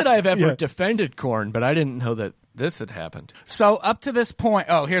sandwiches. Not that I've ever Yeah. defended KORN, but I didn't know that this had happened. So up to this point,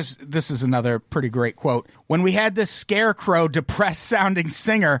 this is another pretty great quote. When we had this scarecrow, depressed sounding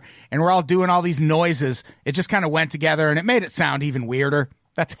singer, and we're all doing all these noises, it just kind of went together, and it made it sound even weirder.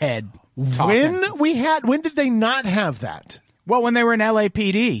 That's Head talking. When did they not have that? Well, when they were in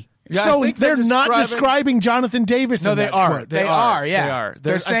LAPD. Yeah, I So think they're they're not describing- describing Jonathan Davis. No, in they that are. quote. They are, yeah. They are.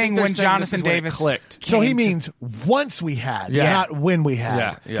 They're I think saying they're when saying Jonathan this is when it Davis clicked. So he came to- means once we had, Yeah. not when we had.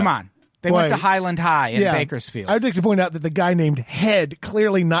 Yeah, yeah. Come on. They went Boy. to Highland High in Bakersfield. I'd like to point out that the guy named Head,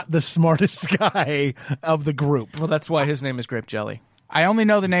 clearly not the smartest guy of the group. Well, that's why his name is Grape Jelly. I only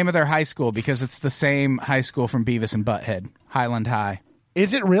know the name of their high school because it's the same high school from Beavis and Butthead, Highland High.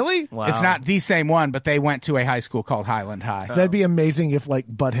 Is it really? Wow. It's not the same one, but they went to a high school called Highland High. That'd be amazing if, like,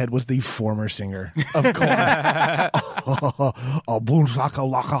 Butthead was the former singer of KORN. Oh, boom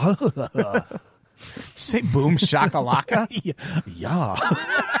shakalaka. Say boom shakalaka? Yeah.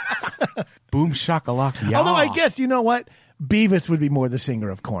 Boom shakalaka. Yeah. Although I guess, you know what? Beavis would be more the singer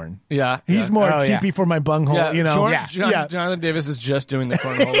of KORN. Yeah. He's more Oh, yeah. DP for my bunghole, you know. Jonathan Davis is just doing the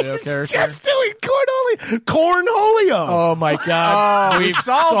Cornholio He's character. just doing Cornholio. Oh my God! we We've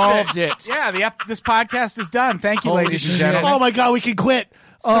solved it. Yeah, this podcast is done. Thank you, Holy ladies and shit. gentlemen. Oh my God, we can quit.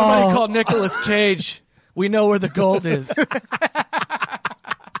 Somebody called Nicolas Cage. We know where the gold is.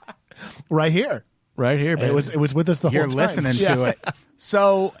 Right here. Right here, baby. It was with us the You're whole time. listening to it.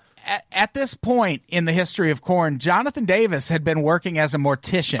 So at this point in the history of KORN, Jonathan Davis had been working as a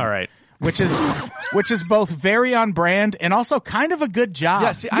mortician. All right. Which is both very on brand and also kind of a good job.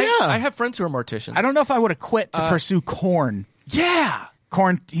 Yeah, see, I have friends who are morticians. I don't know if I would have quit to pursue KORN. Yeah.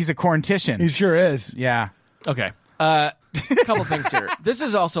 He's a KORNtician. He sure is. Yeah. Okay. A couple things here. This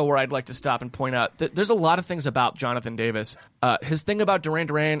is also where I'd like to stop and point out that there's a lot of things about Jonathan Davis. His thing about Duran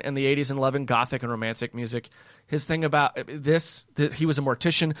Duran and the 80s and 11 gothic and romantic music. His thing about this, that he was a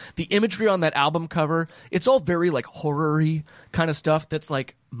mortician. The imagery on that album cover, it's all very like horror-y kind of stuff that's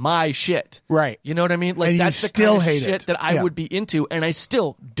like my shit. Right. You know what I mean? Like And you that's the still kind of hate shit it. that I Yeah. would be into, and I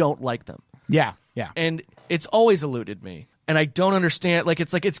still don't like them. Yeah. Yeah. And it's always eluded me. And I don't understand. Like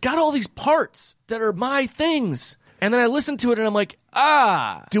it's got all these parts that are my things. And then I listen to it and I'm like,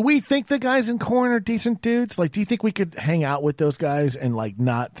 Do we think the guys in KORN are decent dudes? Like, do you think we could hang out with those guys and like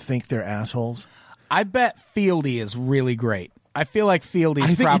not think they're assholes? I bet Fieldy is really great. I feel like Fieldy's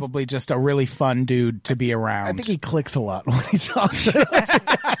think probably just a really fun dude to be around. I think he clicks a lot when he talks.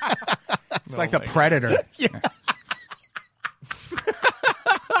 It's like the Predator. Yeah.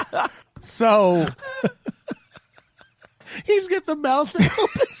 So He's got the mouth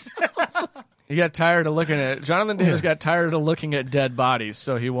open. he got tired of looking at Jonathan Davis got tired of looking at dead bodies,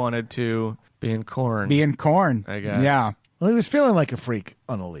 so he wanted to be in KORN. being KORN, I guess. Yeah. Well, he was feeling like a freak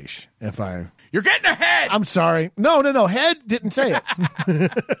on a leash. You're getting ahead. I'm sorry. No. Head didn't say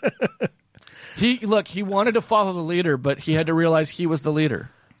it He wanted to follow the leader, but he had to realize he was the leader.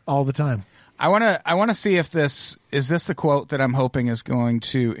 all the time. I want to see if this is the quote that I'm hoping is going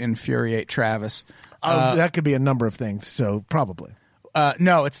to infuriate Travis. That could be a number of things. So probably.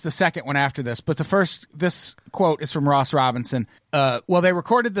 No, it's the second one after this. But this quote is from Ross Robinson. Well, they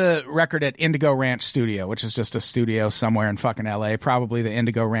recorded the record at Indigo Ranch Studio, which is just a studio somewhere in fucking LA, probably the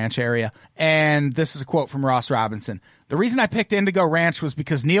Indigo Ranch area. And this is a quote from Ross Robinson. The reason I picked Indigo Ranch was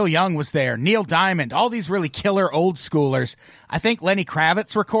because Neil Young was there, Neil Diamond, all these really killer old schoolers. I think Lenny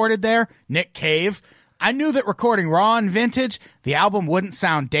Kravitz recorded there, Nick Cave. I knew that recording raw and vintage, the album wouldn't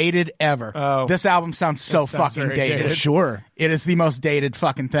sound dated ever. Oh. This album sounds so sounds fucking very dated. dated. Sure. It is the most dated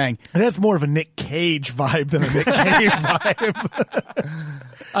fucking thing. And that's more of a Nick Cage vibe than a Nick Cave vibe.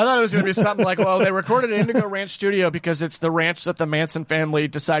 I thought it was going to be something like, well, they recorded at Indigo Ranch Studio because it's the ranch that the Manson family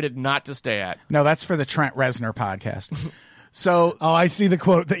decided not to stay at. No, that's for the Trent Reznor podcast. So, I see the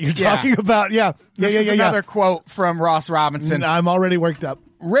quote that you're talking about. Yeah. this is another quote from Ross Robinson. I'm already worked up.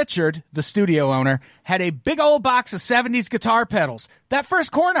 Richard, the studio owner, had a big old box of 70s guitar pedals. That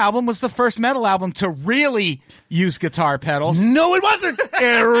first KORN album was the first metal album to really use guitar pedals. No, it wasn't.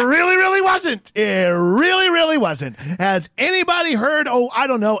 It really, really wasn't. It really, really wasn't. Has anybody heard, I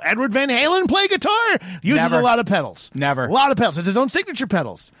don't know, Edward Van Halen play guitar? Uses Never. a lot of pedals. Never. A lot of pedals. It's his own signature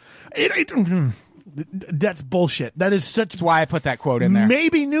pedals. That's bullshit. That is such... That's why I put that quote in there.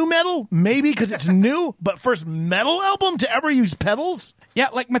 Maybe new metal. Maybe because it's new. But first metal album to ever use pedals? Yeah,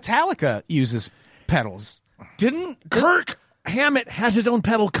 like Metallica uses pedals. Kirk Hammett has his own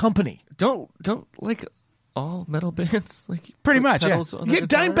pedal company. Don't like all metal bands like Pretty put much, yeah. pedals on their Yeah,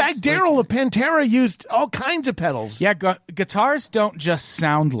 Dimebag guitars? Daryl of Pantera used all kinds of pedals. Yeah, guitars don't just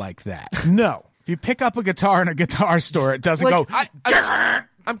sound like that. No. If you pick up a guitar in a guitar store, it doesn't Like, go...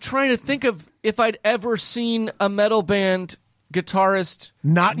 I'm trying to think of if I'd ever seen a metal band guitarist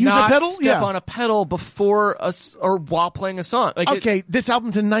Not use a pedal? step Yeah. on a pedal before us or while playing a song. Like Okay, this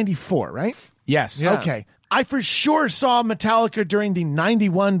album's in 94, right? Yes. Yeah. Okay. I for sure saw Metallica during the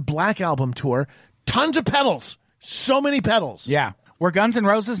 91 Black Album tour. Tons of pedals. So many pedals. Yeah. Were Guns N'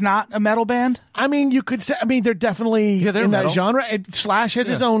 Roses not a metal band? I mean, you could say, they're definitely they're in that metal. genre. Slash has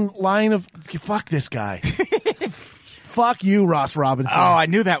his own line of, fuck this guy. Fuck you, Ross Robinson. Oh, I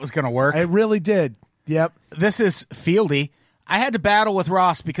knew that was going to work. I really did. Yep. This is Fieldy. I had to battle with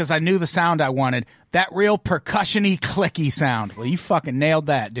Ross because I knew the sound I wanted. That real percussion-y, clicky sound. Well, you fucking nailed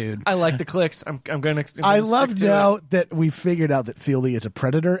that, dude. I like the clicks. I'm gonna. I love now that we figured out that Fieldy is a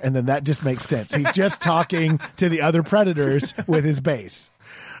predator, and then that just makes sense. He's just talking to the other predators with his bass.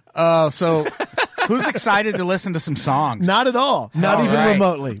 So who's excited to listen to some songs? Not at all. Not All even right.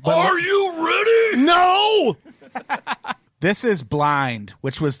 remotely. But Are you ready? no! This is Blind,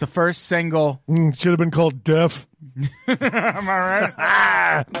 which was the first single. Should have been called Deaf. Am I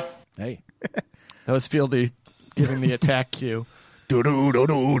right? Hey. That was Fieldy giving the attack cue.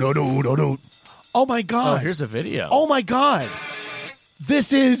 Oh, my God. Oh, here's a video. Oh, my God.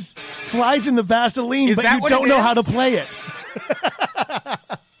 This is Flies in the Vaseline, Is but that you what don't it know is? how to play it.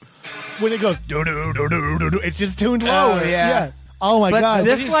 When it goes, it's just tuned low. Oh, yeah. Oh, my But God. But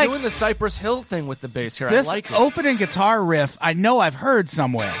this he's like- doing the Cypress Hill thing with the bass here. This I like it. opening guitar riff, I know I've heard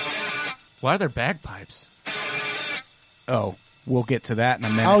somewhere. Why are there bagpipes? Oh, we'll get to that in a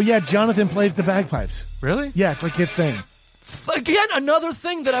minute. Oh, yeah, Jonathan plays the bagpipes. Really? Yeah, it's like his thing. Again, another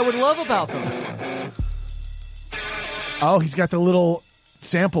thing that I would love about them. Oh, he's got the little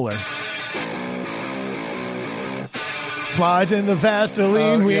sampler. Flies in the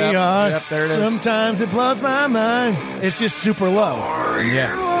Vaseline, Oh, we yep, are. yep, there it is. Sometimes it blows my mind. It's just super low.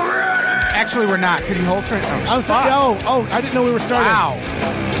 Yeah. Actually, we're not. Could you hold for it? I'm sorry. Oh, I didn't know we were starting.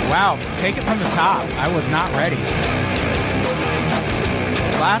 Wow. Take it from the top. I was not ready.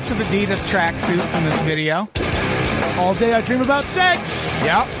 Lots of Adidas tracksuits in this video. All day I dream about sex.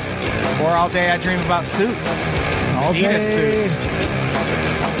 Yep. Or all day I dream about suits. All Adidas day suits.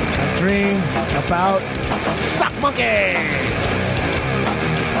 I dream about sock monkey.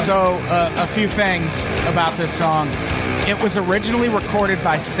 So, a few things about this song. It was originally recorded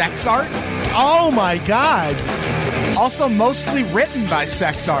by SexArt. Oh my God. Also mostly written by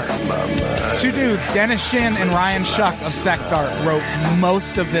SexArt. Two dudes, Dennis Shin and Ryan Shuck of SexArt, wrote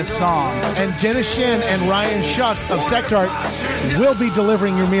most of this song. And Dennis Shin and Ryan Shuck of SexArt will be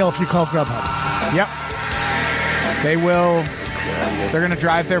delivering your meal if you call Grubhub. Yep. They will. They're going to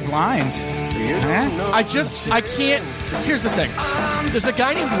drive their blind. Huh? I can't. Here's the thing. There's a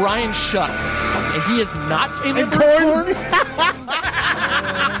guy named Ryan Shuck, and he is not in KORN.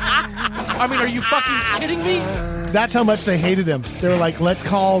 I mean, are you fucking kidding me? That's how much they hated him. They were like, let's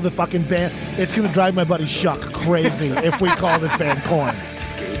call the fucking band. It's going to drive my buddy Shuck crazy if we call this band KORN.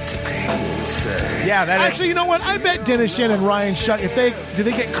 Yeah, that Actually, you know what? I bet Dennis Shin and Ryan Shuck, did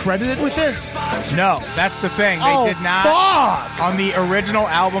they get credited with this? No, that's the thing. They did not. Fuck! On the original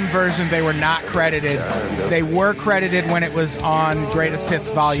album version, they were not credited. They were credited when it was on Greatest Hits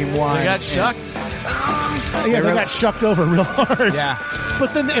Volume 1. They got shucked. Yeah, they got shucked over real hard. Yeah.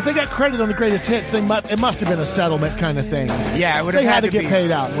 But then if they got credit on the Greatest Hits, it must have been a settlement kind of thing. Yeah, it would have They had to be get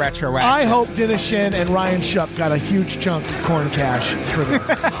paid out. retroactive. I hope Dennis Shin and Ryan Shuck got a huge chunk of KORN cash for this.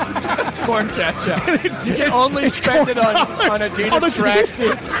 KORN cash out. You can only spend it on Adidas On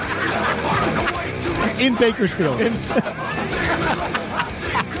tracksuits. In Bakersfield.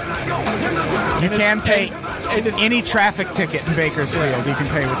 You can pay any traffic ticket in Bakersfield. You can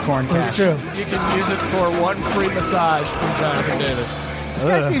pay with KORN That's cash. true. You can use it for one free massage from Jonathan Davis. This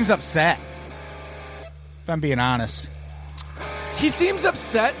guy seems upset. If I'm being honest. He seems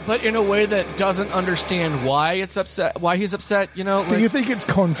upset, but in a way that doesn't understand why he's upset. You know? Do you think it's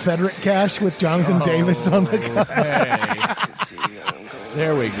Confederate Cash with Jonathan Davis on the cover? Hey.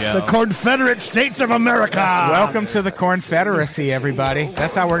 There we go. The Confederate States of America. Welcome to the Confederacy, everybody.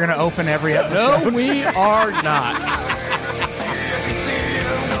 That's how we're going to open every episode. No, we are not.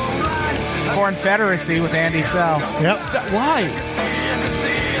 Confederacy with Andy Sell. Yep. Why?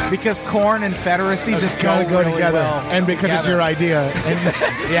 Because corn and Federacy just Gotta go really together. well And because it's your idea. And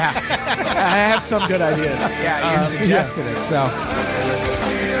Yeah. I have some good ideas. Yeah, you suggested it, so.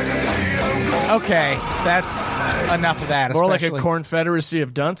 Okay, that's enough of that. More like a especially- confederacy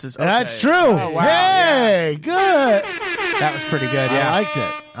of dunces. Okay. that's true. wow, Hey, good. That was pretty good, yeah.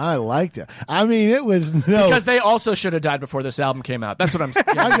 I liked it. I mean, it was no. Because they also should have died before this album came out. That's what I'm saying.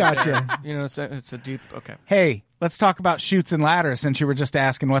 I got you. You know, it's a deep. Okay. Hey, let's talk about Chutes and Ladders since you were just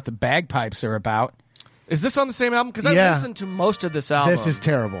asking what the bagpipes are about. Is this on the same album? Because I Yeah. listened to most of this album. This is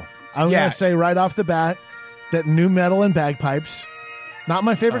terrible. I'm Yeah. going to say right off the bat that new metal and bagpipes, not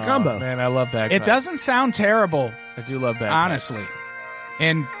my favorite combo. Man, I love bagpipes. It doesn't sound terrible, I do love bagpipes. honestly.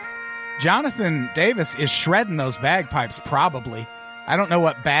 And Jonathan Davis is shredding those bagpipes, probably. I don't know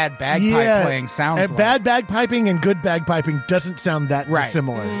what bad bagpipe playing sounds and like. bad bagpiping and good bagpiping doesn't sound that Right.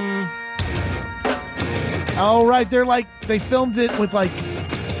 dissimilar. Oh, right. They filmed it with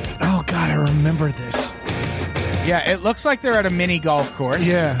oh, God, I remember this. Yeah, it looks like they're at a mini golf course.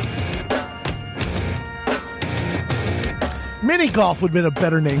 Yeah. Mini golf would have been a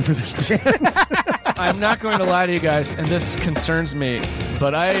better name for this band. I'm not going to lie to you guys, and this concerns me,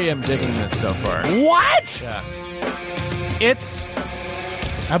 but I am digging this so far. What? Yeah. It's...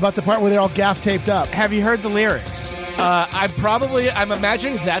 How about the part where they're all gaff taped up? Have you heard the lyrics? I'm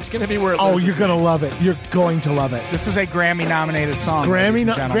imagining that's going to be where it Oh, loses you're going to love it. You're going to love it. This is a Grammy-nominated song. Grammy,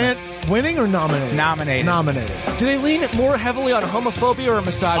 ladies and gentlemen. winning or nominated? Nominated. Nominated. Do they lean more heavily on homophobia or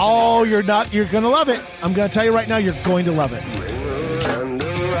misogyny? Oh, you're not. You're going to love it. I'm going to tell you right now, you're going to love it.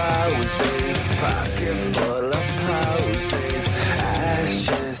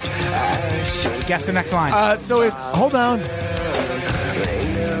 Guess the next line. So it's... Hold on.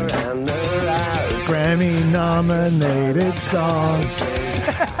 Grammy nominated song.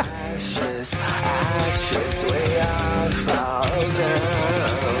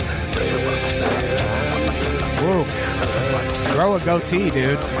 Whoa. Throw a goatee,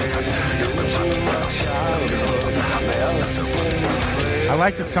 dude. I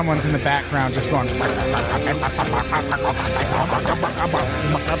like that someone's in the background just going...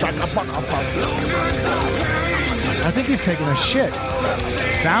 I think he's taking a shit.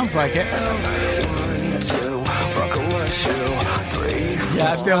 Sounds like it.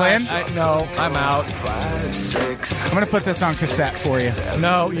 Yeah, Still in? No, I'm out. I'm going to put this on cassette for you.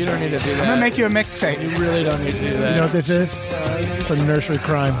 No, you don't need to do that. I'm going to make you a mixtape. You really don't need to do that. You know what this is? It's a nursery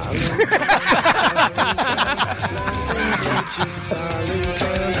crime.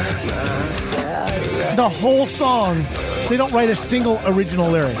 The whole song, they don't write a single original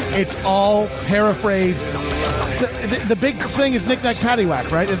lyric. It's all paraphrased. The big thing is Knick Knack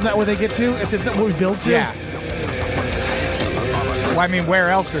Paddywhack, right? Isn't that where they get to? Isn't that what we build to? Yeah. Well, I mean, where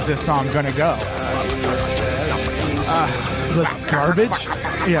else is this song going to go? The garbage?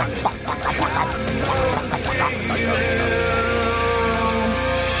 Yeah.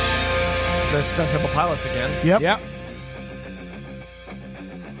 There's Stone Temple Pilots again. Yep. Yep.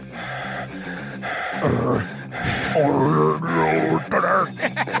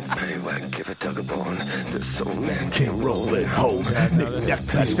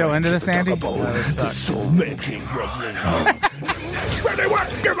 You still into this, Andy? This sucks. And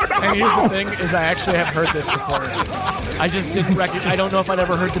here's the thing: is I actually have heard this before. I just didn't recognize. I don't know if I'd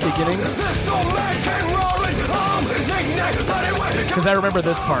ever heard the beginning because I remember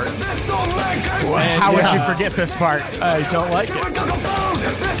this part. How would you forget this part? I don't like it.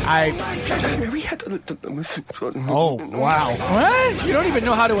 Oh, wow. What? You don't even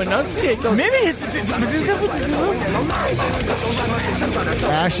know how to enunciate those. Maybe it's...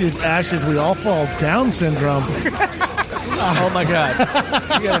 Ashes, we all fall down syndrome. Oh my god!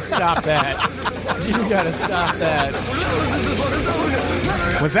 You gotta stop that. You gotta stop that.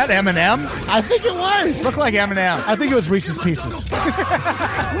 Was that Eminem? I think it was. Looked like Eminem. I think it was Reese's Pieces.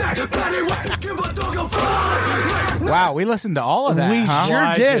 Wow, we listened to all of that, We huh? sure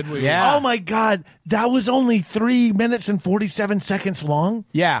Why did. did we? Yeah. Oh my God. That was only 3 minutes and 47 seconds long.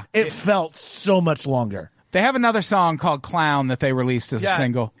 Yeah. It felt so much longer. They have another song called Clown that they released as a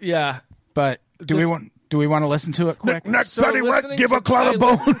single. Yeah. But do we want to listen to it quick? So listening give to- a clown a I bone.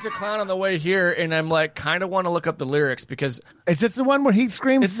 listened to Clown on the way here, and I'm like, kind of want to look up the lyrics because Is this the one where he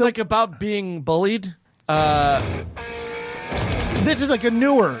screams? it's like about being bullied. This is like a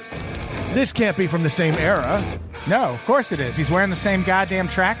newer. This can't be from the same era. No, of course it is. He's wearing the same goddamn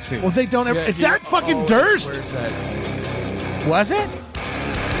tracksuit. Well, they don't ever. Is that fucking Durst? Where's that? Was it?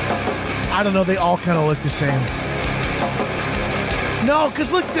 I don't know. They all kind of look the same. No,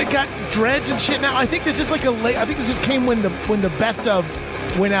 because look, they got dreads and shit now. I think this is like a late. I think this just came when the best of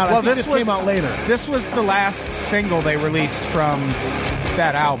went out. Well, I think this came out later. This was the last single they released from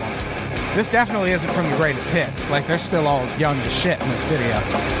that album. This definitely isn't from the greatest hits. Like, they're still all young as shit in this video.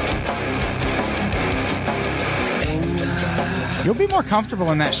 You'll be more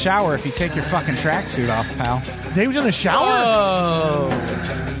comfortable in that shower if you take your fucking tracksuit off, pal. They was in the shower?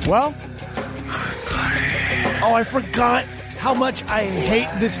 Well, I forgot how much I hate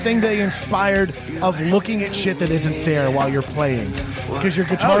this thing they inspired of looking at shit that isn't there while you're playing. Because your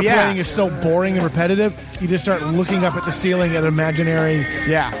guitar playing is so boring and repetitive, you just start looking up at the ceiling at imaginary...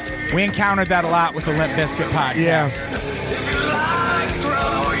 Yeah. We encountered that a lot with the Limp Bizkit podcast. Yeah.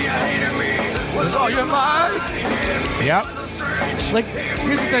 Oh, you're lying? Yep. Like,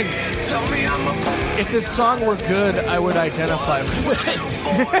 here's the thing. If this song were good, I would identify with it.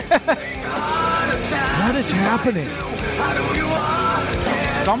 What is happening?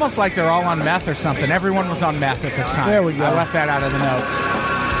 It's almost like they're all on meth or something. Everyone was on meth at this time. There we go. I left that out of the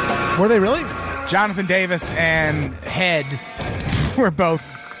notes. Were they really? Jonathan Davis and Head were both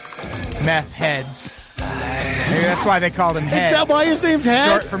meth heads. Maybe that's why they called him Head. Is that why his name's Head?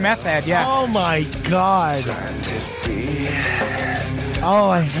 Short for meth head, yeah. Oh my God. Oh,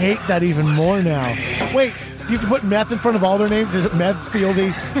 I hate that even more now. Wait, you have to put meth in front of all their names? Is it Meth Fieldy,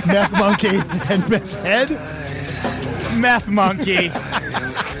 Meth Monkey, and Meth Head? Meth Monkey.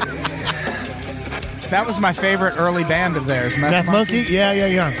 That was my favorite early band of theirs. Meth Monkey? Yeah.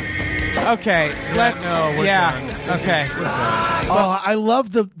 Okay, let's... we're done. Okay. We're done. Oh, I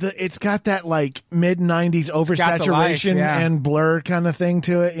love the it's got that like mid-90s oversaturation and blur kind of thing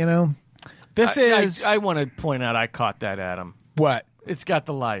to it, you know? This is... I want to point out I caught that, Adam. What? It's got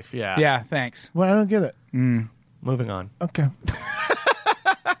the life, yeah. Yeah, thanks. Well, I don't get it. Moving on. Okay.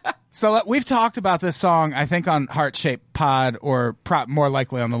 So we've talked about this song, I think, on Heart Shaped Pod, or more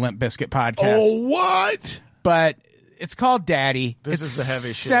likely on the Limp Bizkit podcast. Oh, what? But it's called Daddy. This it's is the heavy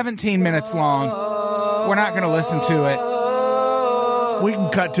shit. 17 minutes long. We're not going to listen to it. We can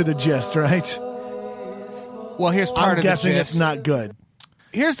cut to the gist, right? Well, here's part of the gist. I'm guessing it's not good.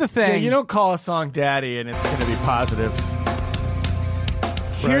 Here's the thing. Yeah, you don't call a song Daddy and it's going to be positive.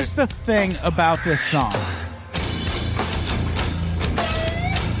 Here's the thing about this song.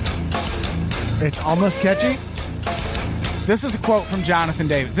 It's almost catchy. This is a quote from Jonathan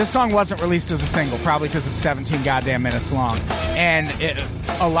Davis. This song wasn't released as a single, probably because it's 17 goddamn minutes long. And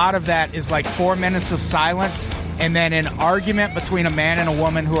a lot of that is like 4 minutes of silence and then an argument between a man and a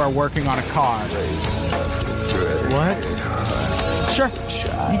woman who are working on a car. What? Sure.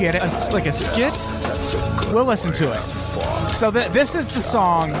 You get it. Like a skit? We'll listen to it. So this is the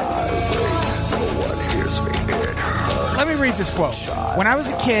song. Let me read this quote. When I was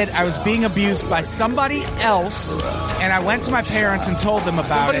a kid, I was being abused by somebody else, and I went to my parents and told them about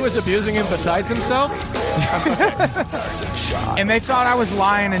Somebody it. was abusing him besides himself? And they thought I was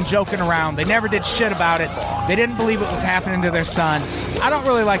lying and joking around. They never did shit about it. They didn't believe it was happening to their son. I don't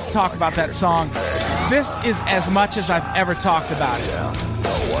really like to talk about that song. This is as much as I've ever talked about it.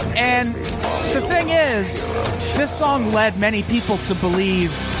 And the thing is, this song led many people to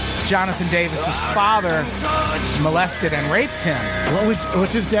believe Jonathan Davis's father molested and raped him.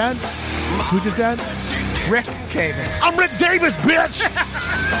 What's his dad? Who's his dad? Rick Davis. I'm Rick Davis, bitch!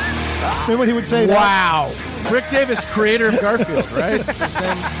 Remember when he would say that? Wow. Rick Davis, creator of Garfield, right?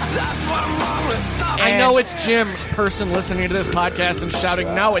 I know it's Jim, person listening to this podcast and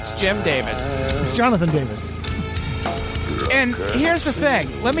shouting, no, it's Jim Davis. It's Jonathan Davis. And here's the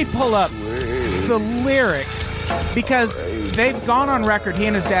thing. Let me pull up the lyrics, because they've gone on record. He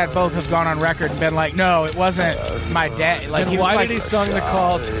and his dad both have gone on record and been like, no, it wasn't my dad. Like, And why did he sing the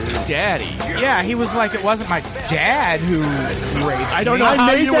call Daddy? Yeah, he was like, it wasn't my dad who raped I don't me. know how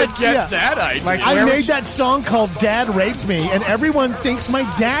made you that- would get yeah. that idea. Like, I where made was- that song called Dad Raped Me, and everyone thinks my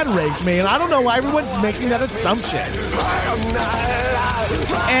dad raped me, and I don't know why everyone's making that assumption.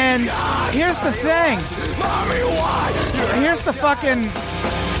 And here's the thing. Here's the fucking...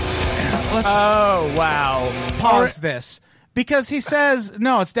 Let's Oh, wow. pause this. Because he says,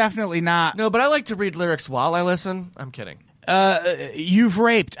 no, it's definitely not. No, but I like to read lyrics while I listen. I'm kidding. You've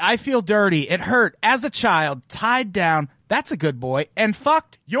raped. I feel dirty. It hurt. As a child, tied down. That's a good boy. And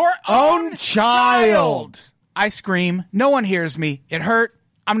fucked your own child. I scream. No one hears me. It hurt.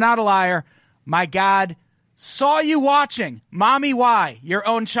 I'm not a liar. My God. Saw you watching. Mommy, why? Your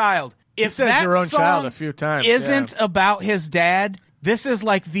own child. if says that your own song child a few times, isn't about his dad, this is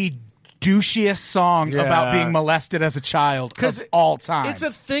like the douchiest song about being molested as a child of all time. It's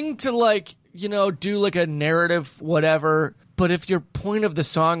a thing to like, do like a narrative, whatever. But if your point of the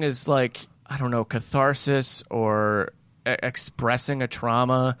song is like, I don't know, catharsis or expressing a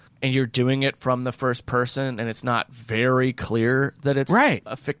trauma, and you're doing it from the first person, and it's not very clear that it's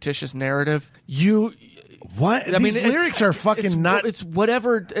a fictitious narrative, What? These lyrics are fucking not. It's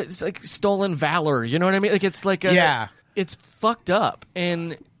whatever. It's like stolen valor. You know what I mean? Like it's like it's fucked up.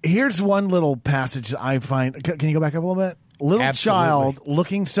 And here's one little passage that I find. Can you go back up a little bit? Little child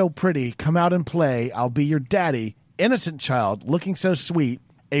looking so pretty, come out and play. I'll be your daddy. Innocent child looking so sweet.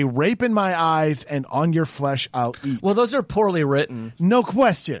 A rape in my eyes, and on your flesh I'll eat. Well, those are poorly written. No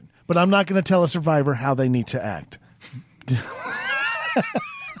question. But I'm not going to tell a survivor how they need to act.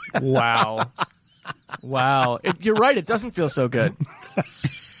 Wow. Wow. You're right. It doesn't feel so good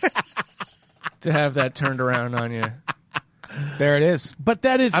to have that turned around on you. There it is. But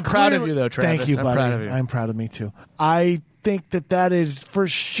that is I'm proud of you, though, Travis. Thank you, buddy. I'm proud of you. I'm proud of me, too. I think that is for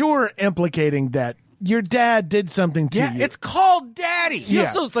sure implicating that your dad did something to you. It's called daddy. He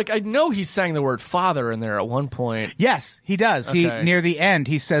also, it's like, I know he sang the word father in there at one point. Yes, he does. Okay. He near the end,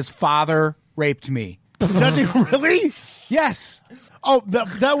 he says, "Father raped me." Does he really? Yes. Oh,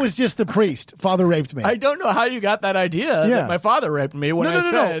 that was just the priest. Father raped me. I don't know how you got that idea that my father raped me when I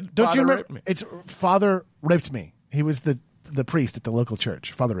said Don't father you remember? raped me. It's Father raped me. He was the priest at the local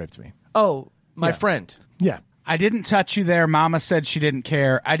church. Father raped me. Oh, my friend. Yeah. I didn't touch you there. Mama said she didn't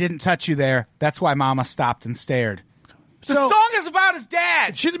care. I didn't touch you there. That's why Mama stopped and stared. The song is about his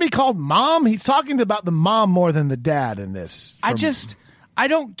dad. Shouldn't it be called Mom? He's talking about the mom more than the dad in this. I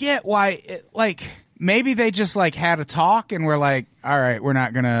don't get why, maybe they just, had a talk and were like, all right, we're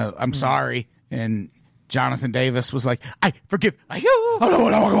not going to, I'm sorry. And Jonathan Davis was like, I forgive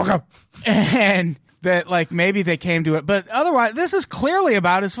you. And that, maybe they came to it. But otherwise, this is clearly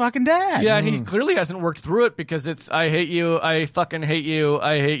about his fucking dad. Yeah, and he clearly hasn't worked through it because it's, I hate you, I fucking hate you,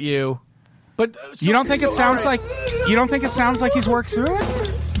 I hate you. But you don't think it sounds like he's worked through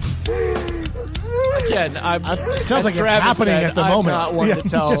it? Again, it sounds like Travis it's happening said, at the I'm moment. not one to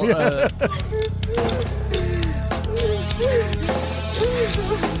tell.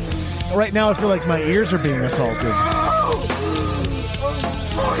 Right now, I feel like my ears are being assaulted.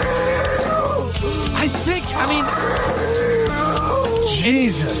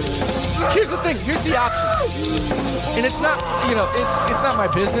 Jesus. Here's the thing. Here's the options. And it's not, it's not my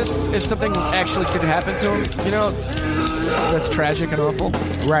business if something actually could happen to him. That's tragic and awful.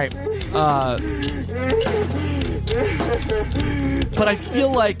 Right. But I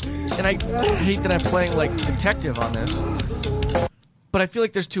feel like, and I hate that I'm playing like detective on this, but I feel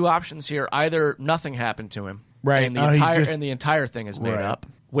like there's two options here. Either nothing happened to him, right, and the entire thing is made up,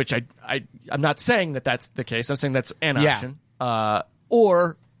 which I'm not saying that that's the case. I'm saying that's an option.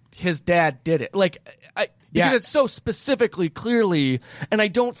 Or his dad did it. Because it's so specifically, clearly, and I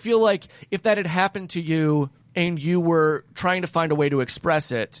don't feel like if that had happened to you and you were trying to find a way to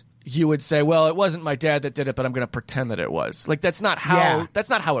express it, you would say, well, it wasn't my dad that did it, but I'm going to pretend that it was. That's not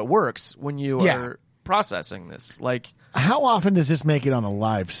how it works when you are processing this. How often does this make it on a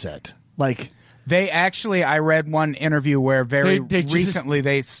live set? They actually, I read one interview where recently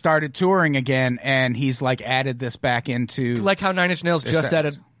they started touring again, and he's added this back into like how Nine Inch Nails just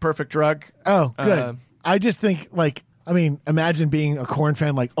added Perfect Drug. Oh, good. I just think imagine being a KORN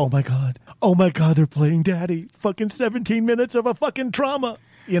fan. Oh my god, they're playing Daddy. Fucking 17 minutes of a fucking trauma.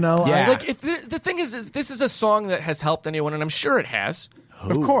 Yeah. If the thing is this is a song that has helped anyone, and I'm sure it has.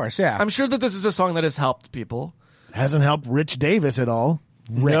 Of course, yeah. I'm sure that this is a song that has helped people. Hasn't helped Rich Davis at all.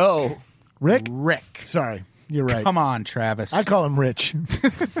 No. Rick? Rick. Sorry, you're right. Come on, Travis. I call him Rich.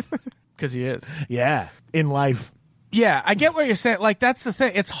 Because he is. Yeah, in life. Yeah, I get what you're saying. That's the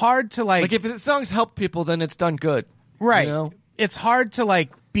thing. It's hard to if the songs help people, then it's done good. Right. It's hard to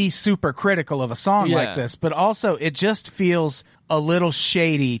be super critical of a song like this, but also it just feels a little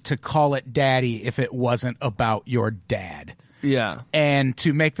shady to call it Daddy if it wasn't about your dad. Yeah. And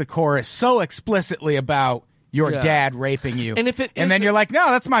to make the chorus so explicitly about your dad raping you. And then you're like, no,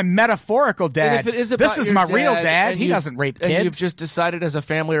 that's my metaphorical dad. And if it is about this is my real dad. He doesn't rape kids. And you've just decided as a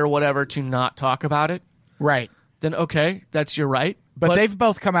family or whatever to not talk about it. Right. Then okay, that's your right. But they've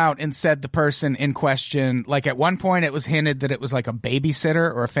both come out and said the person in question, at one point it was hinted that it was a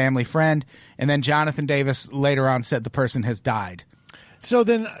babysitter or a family friend, and then Jonathan Davis later on said the person has died. So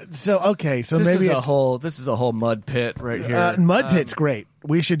maybe this is a whole mud pit right here. Mud pit's great.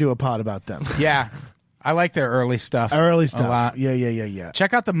 We should do a pod about them. Yeah. I like their early stuff. Early a stuff. lot. Yeah.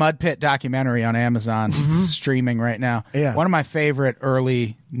 Check out the Mud Pit documentary on Amazon. Streaming right now. Yeah. One of my favorite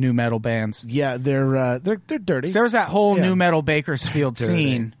early new metal bands. Yeah, they're dirty. So there was that whole Yeah. new metal Bakersfield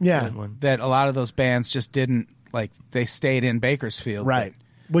scene. Yeah. That a lot of those bands just didn't like. They stayed in Bakersfield. Right.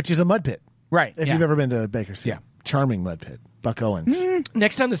 Which is a mud pit. Right. If yeah. you've ever been to Bakersfield. Yeah. Charming mud pit. Buck Owens.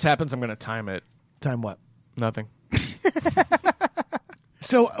 Next time this happens, I'm going to time it. Time what? Nothing.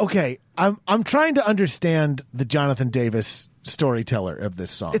 So, okay, I'm trying to understand the Jonathan Davis storyteller of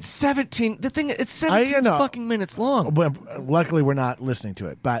this song. It's 17. The thing. It's 17 know. fucking minutes long. Well, luckily, we're not listening to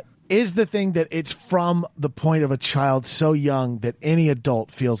it. But is the thing that it's from the point of a child so young that any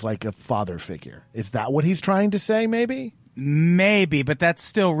adult feels like a father figure? Is that what he's trying to say, maybe? Maybe, but that's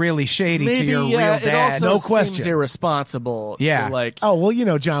still really shady to your real It dad. also No seems question. irresponsible. Yeah. To like. Oh,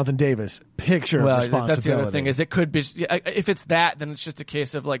 well, Jonathan Davis, picture Well, of responsibility. that's the other thing. Is it could be if it's that, then it's just a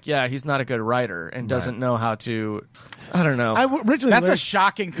case of like, yeah, he's not a good writer and doesn't know how to. I don't know. Originally, That's a learned-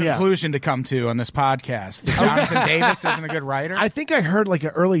 shocking conclusion to come to on this podcast. That Jonathan Davis isn't a good writer. I think I heard like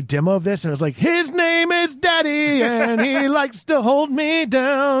an early demo of this, and it was like, his name is Daddy, and he likes to hold me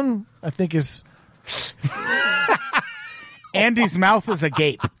down. I think is Andy's mouth is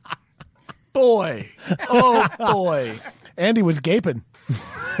agape. boy. Oh boy. Andy was gaping.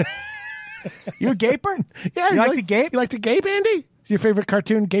 You a gaper? Yeah, You like to gape? You like to gape, Andy? Is your favorite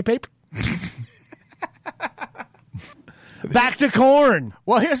cartoon Gape Ape? Back to KORN.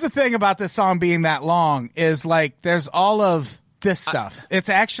 Well, here's the thing about this song being that long is like there's all of this stuff. It's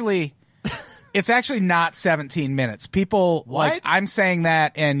actually not 17 minutes. People like I'm saying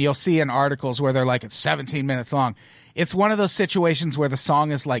that, and you'll see in articles where they're like it's 17 minutes long. It's one of those situations where the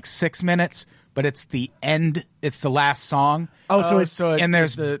song is like 6 minutes, but it's the end. It's the last song. Oh, so And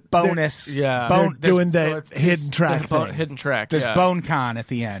there's bonus. yeah. they're doing so the it's hidden track thing. Hidden track. There's yeah. BoneCon at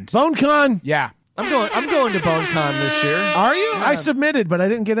the end. BoneCon. Yeah. I'm going to BoneCon this year. Are you? I submitted, but I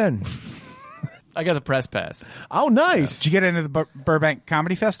didn't get in. I got the press pass. Oh, nice. Did you get into the Burbank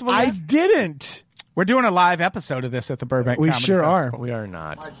Comedy Festival I yet? didn't. We're doing a live episode of this at the Burbank We Comedy sure Festival. We are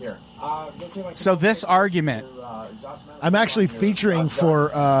not. So this argument, I'm actually featuring for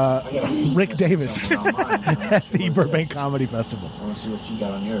Rick Davis at the Burbank Comedy Festival. I want to see what you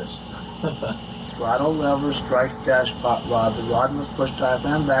got on yours. Throttle, lever, strike, dash, pop rod. The rod must push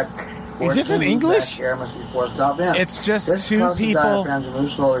diaphragm back. Is this in English? Air must be forced out in. it's just This two causes people. diaphragm to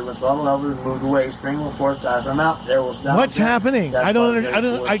move slowly. When throttle lever is moved away, spring will force diaphragm out. Air will down. What's happening? That's I don't why under- they I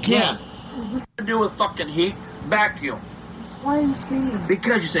don't- force I can't. down. To do with fucking heat, vacuum. Why are you screaming?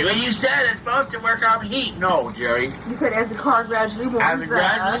 Because you say, well, you said it's supposed to work off heat. No, Jerry. You said as the car gradually warms As it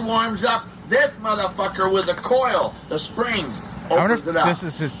gradually up. warms up, this motherfucker with the coil, the spring, I wonder opens if it up. this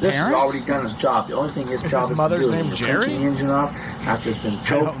is his This parents? has already done his job. The only thing his job his is mother's to do name is Jerry? crank the engine off after it's been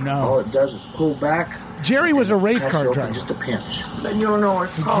choked. don't know. All it does is pull back. Jerry was a race catch car it open driver. Just a pinch. But you don't know what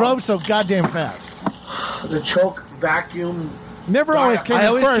it's He called. drove so goddamn fast. The choke vacuum. Never always came I in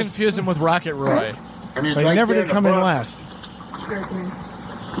always first, confuse him with Rocket Roy. And it's but he right never there did come in book. last.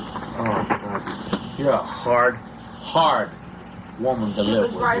 Oh, God. You're a hard woman to It live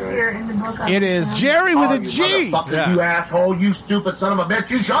was with. right Jerry. here in the book. I It put is down. Jerry with Oh, a you G. motherfucker, Yeah. you asshole, you stupid son of a bitch,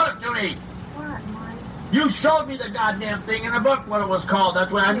 you showed it to me. What, Mike? You showed me the goddamn thing in the book, what it was called.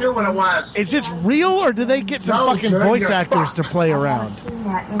 That's why I knew what it was. Is this real, or do they get some No, fucking Jerry, voice you're actors to fucked. play around?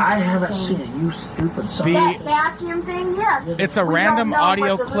 I haven't seen it, you stupid son of a That vacuum thing, yes. It's a We random don't know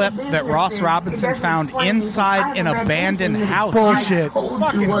audio what the clip little that business Ross is. Robinson It doesn't found explain anything. I inside haven't an read abandoned anything. house. Bullshit. told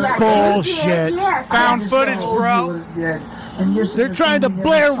Fucking you what it bullshit. Yes, Found I footage, understand. bro. They're trying to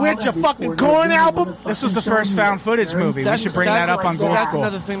Blair Witch a fucking KORN album? This was the first found footage movie. We should bring that up on Ghost That's School.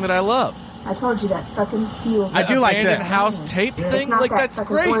 another thing that I love. I told you that fucking feel. I do like Abandoned this. house tape thing. not Like that that's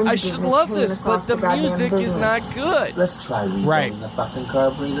fucking great. orange I should business love hanging this, across but the the goddamn music is business. not good. Let's try rebuilding Right. the fucking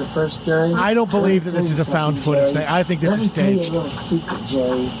carburetor first, Jerry. I don't believe that this is a found footage thing. I think this is staged. Let me tell you a little secret,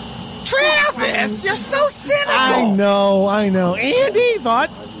 Jerry. Travis, you're so cynical. I know. Andy,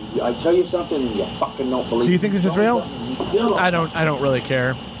 thoughts? I tell you something, and you fucking don't believe. Do you think this is real? I don't really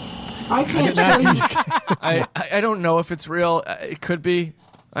care. I can't tell you. I don't know if it's real. It could be.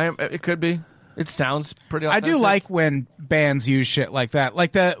 It could be. It sounds pretty I authentic. do like when bands use shit like that.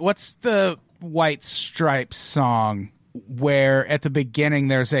 Like what's the White Stripes song where at the beginning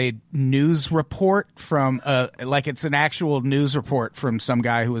there's a news report from like it's an actual news report from some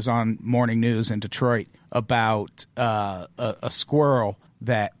guy who was on morning news in Detroit about a squirrel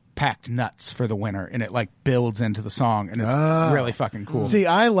that packed nuts for the winter, and it like builds into the song, and it's really fucking cool. See,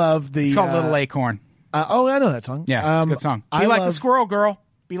 I love the. It's called Little Acorn. Oh, I know that song. Yeah, it's a good song. Be I like the love- squirrel, girl.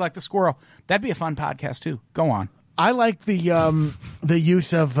 Be like the squirrel. That'd be a fun podcast too. Go on. I like the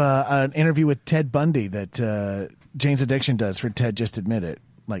use of an interview with Ted Bundy that Jane's Addiction does for Ted Just Admit It.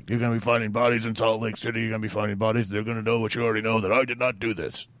 Like, you're going to be finding bodies in Salt Lake City. You're going to be finding bodies. They're going to know what you already know, that I did not do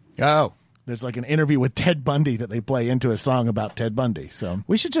this. Oh. There's like an interview with Ted Bundy that they play into a song about Ted Bundy. So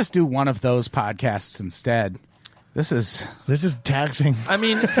We should just do one of those podcasts instead. This is taxing. I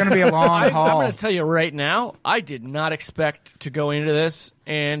mean, it's going to be a long haul. I'm going to tell you right now, I did not expect to go into this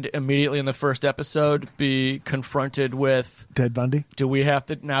and immediately in the first episode be confronted with Ted Bundy. Do I have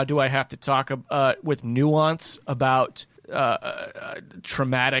to talk with nuance about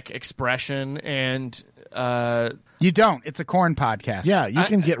traumatic expression and You don't. It's a Korn podcast. Yeah, you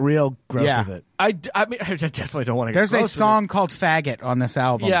can get real gross with it. I mean, I definitely don't want to. There's get a gross song called "Faggot" on this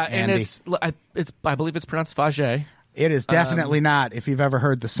album. Yeah, Andy. and it's I believe it's pronounced Fage. It is definitely not. If you've ever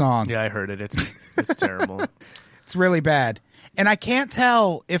heard the song, Yeah, I heard it. It's terrible. it's really bad. And I can't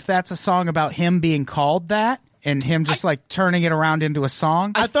tell if that's a song about him being called that and him just like turning it around into a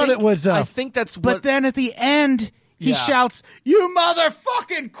song. I thought it was. I think that's what. But then at the end, he Yeah. shouts, "You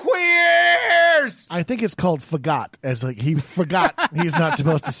motherfucking queers!" I think it's called "Forgot," as like he forgot he's not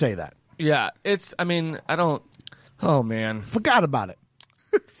supposed to say that. Yeah, it's. I mean, I don't. Oh man, Forgot about it.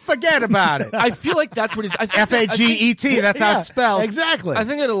 Forget about it. I feel like that's what he's. F-A-G-E-T. That's how it's spelled. Exactly. I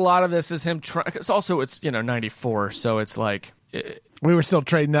think that a lot of this is him trying. It's 94, so it's like. We were still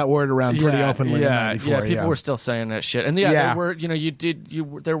trading that word around pretty openly in '94. Yeah, people were still saying that shit, and there were,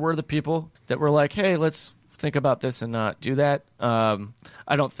 there were the people that were like, "Hey, let's think about this and not do that."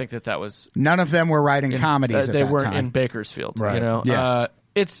 I don't think that was. None of them were writing comedies. At They that weren't time. in Bakersfield, Right. you know. Yeah.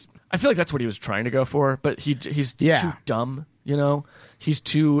 I feel like that's what he was trying to go for, but he's too dumb. You know, he's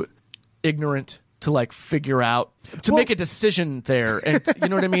too ignorant to like figure out to make a decision there, and you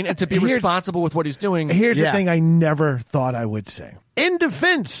know what I mean, and to be responsible with what he's doing. Here's the Yeah. thing I never thought I would say. In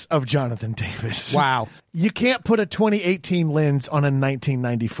defense of Jonathan Davis. Wow. You can't put a 2018 lens on a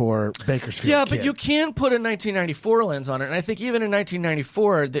 1994 Bakersfield Yeah, kid. but you can put a 1994 lens on it, and I think even in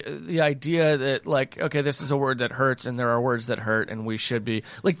 1994, the idea that like, okay, this is a word that hurts, and there are words that hurt, and we should be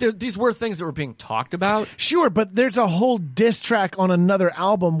like, these were things that were being talked about. Sure, but there's a whole diss track on another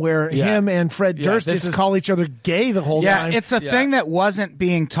album where him and Fred Durst this just is- call each other gay the whole Yeah, time. it's a thing that wasn't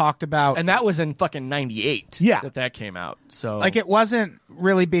being talked about. And that was in fucking 98 that came out. So Like, it wasn't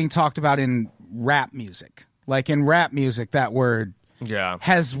really being talked about in rap music. Like, in rap music, that word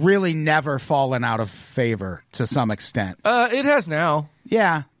has really never fallen out of favor to some extent. It has now.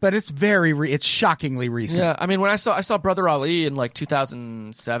 Yeah, but it's it's shockingly recent. Yeah, I mean, when I saw Brother Ali in like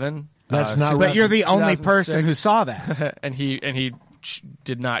 2007. That's not But you're the only 2006, person who saw that. and he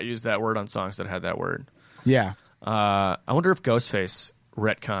did not use that word on songs that had that word. Yeah. I wonder if Ghostface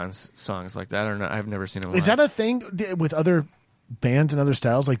retcons songs like that or not. I've never seen him. Is that a thing with other bands and other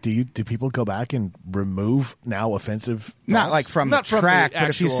styles? Like, do people go back and remove now offensive Not thoughts? like from Not the from the track, but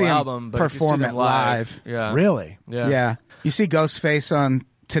if you actual see him album, but if you see perform them it live. Yeah. Really? Yeah. You see Ghostface on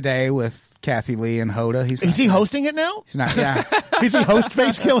Today with Kathy Lee and Hoda. Is he hosting it now? He's not. Yeah. Is he host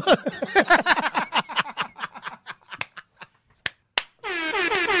face killer?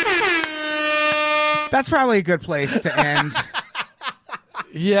 That's probably a good place to end.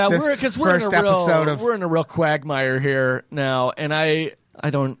 Yeah, This because first episode of- we're in a real quagmire here now, and I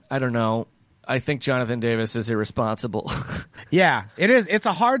don't know. I think Jonathan Davis is irresponsible. Yeah, it is. It's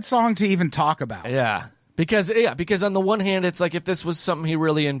a hard song to even talk about. Yeah. Because on the one hand, it's like if this was something he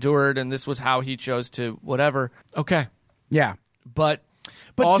really endured and this was how he chose to whatever, okay. Yeah. But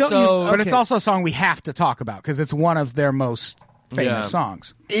But also, don't you- But it's also a song we have to talk about because it's one of their most famous Yeah.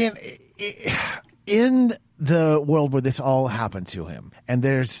 songs. In the world where this all happened to him, and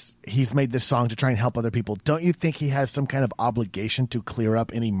he's made this song to try and help other people, don't you think he has some kind of obligation to clear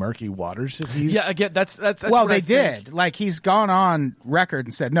up any murky waters that he's... yeah, again, that's Well, what they I think. did. Like, he's gone on record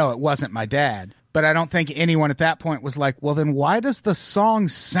and said, no, it wasn't my dad. But I don't think anyone at that point was like, well, then why does the song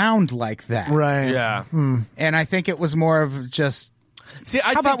sound like that? Right. Yeah. And I think it was more of just, See,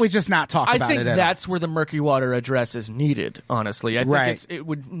 how about we just not talk I about think it at all? that's where the murky water address is needed, honestly. I think Right. it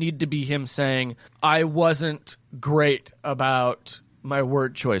would need to be him saying, I wasn't great about my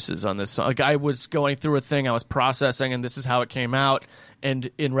word choices on this song. Like, I was going through a thing, I was processing, and this is how it came out. And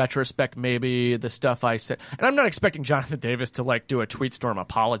in retrospect, maybe the stuff I said... And I'm not expecting Jonathan Davis to, like, do a tweet storm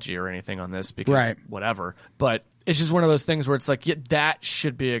apology or anything on this, because Right. whatever. But it's just one of those things where it's like, yeah, that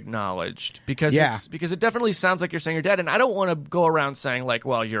should be acknowledged. Because it definitely sounds like you're saying you're dead. And I don't want to go around saying, like,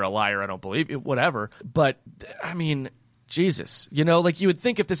 well, you're a liar, I don't believe you, whatever. But, I mean... Jesus, you know, like you would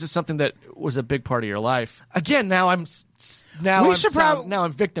think if this is something that was a big part of your life. Again, now I'm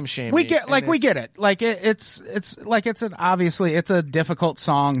victim shaming. We get it. Like it's obviously it's a difficult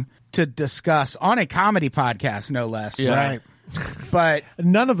song to discuss on a comedy podcast, no less. Yeah. Right. But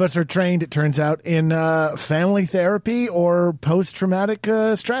none of us are trained, it turns out, in family therapy or post-traumatic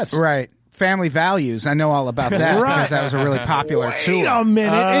stress. Right. Family values. I know all about that because that was a really popular tool. Wait a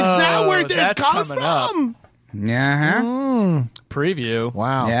minute. Is that where this comes from? Yeah. Preview.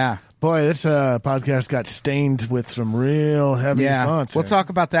 Wow. Yeah. Boy, this podcast got stained with some real heavy thoughts. We'll talk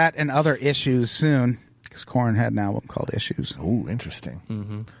about that and other issues soon because KORN had an album called Issues. Oh, interesting.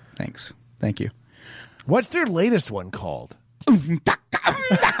 Mm-hmm. Thanks. Thank you. What's their latest one called?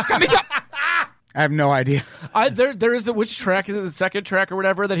 I have no idea. There is which track is it, the second track or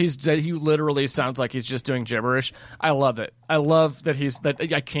whatever that he literally sounds like he's just doing gibberish. I love it. I love that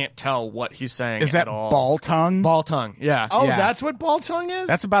I can't tell what he's saying. Is that at all. Ball Tongue? Ball Tongue, yeah. Oh, Yeah. that's what Ball Tongue is?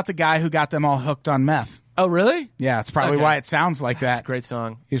 That's about the guy who got them all hooked on meth. Oh, really? Yeah, it's probably Okay. why it sounds like that. It's a great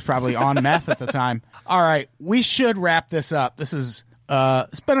song. He was probably on meth at the time. All right, we should wrap this up. This is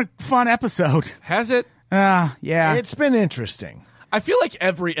it's been a fun episode. Has it? Yeah. It's been interesting. I feel like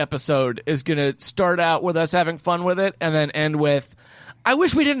every episode is going to start out with us having fun with it and then end with, I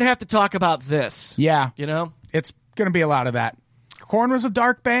wish we didn't have to talk about this. Yeah. You know? It's going to be a lot of that. KORN was a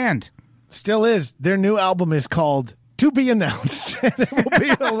dark band. Still is. Their new album is called To Be Announced.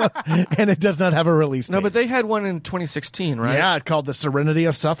 And it does not have a release date. No, but they had one in 2016, right? Yeah, it's called The Serenity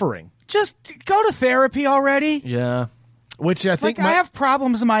of Suffering. Just go to therapy already. Yeah. Which I think I have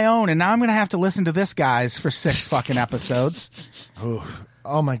problems of my own, and now I'm going to have to listen to this guy's for 6 fucking episodes.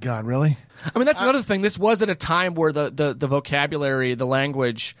 Oh my God, really? I mean, that's another thing. This was at a time where the vocabulary, the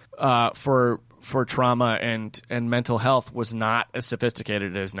language for trauma and mental health was not as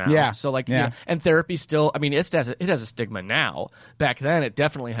sophisticated as now. Yeah. So like, Yeah. you know, and therapy still, I mean, it has a stigma now. Back then, it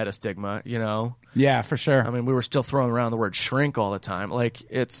definitely had a stigma, you know? Yeah, for sure. I mean, we were still throwing around the word shrink all the time. Like,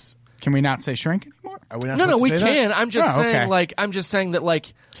 it's... Can we not say shrink anymore? Are we not No, supposed we to say can. that? I'm just saying, okay. like, I'm just saying that,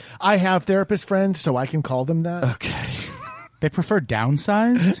 like... I have therapist friends, so I can call them that. Okay. They prefer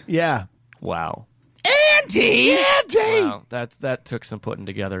downsized? Yeah. Wow. Andy! Wow. That took some putting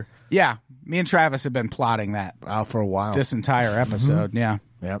together. Yeah, me and Travis have been plotting that For a while. this entire episode, yeah.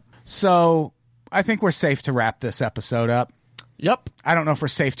 Yep. So I think we're safe to wrap this episode up. Yep. I don't know if we're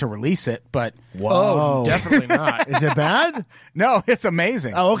safe to release it, but Whoa. Oh, definitely not. Is it bad? no, it's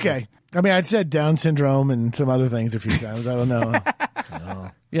amazing. Oh, okay. I mean, I'd said Down syndrome and some other things a few times. I don't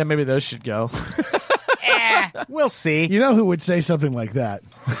know. Yeah, maybe those should go. We'll see. You know who would say something like that?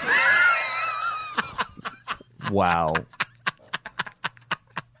 Wow.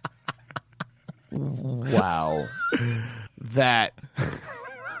 Wow. That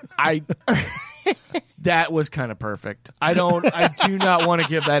was kind of perfect. I do not want to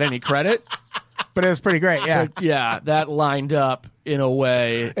give that any credit. But it was pretty great, yeah. But yeah, that lined up in a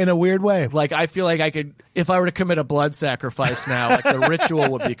way. In a weird way. Like, I feel like I could, if I were to commit a blood sacrifice now, like the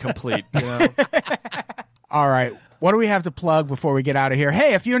ritual would be complete, you know? All right. What do we have to plug before we get out of here?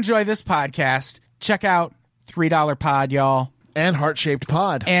 Hey, if you enjoy this podcast, check out $3 Pod, y'all. And Heart-Shaped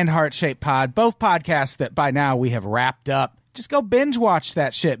Pod. And Heart-Shaped Pod. Both podcasts that by now we have wrapped up. Just go binge watch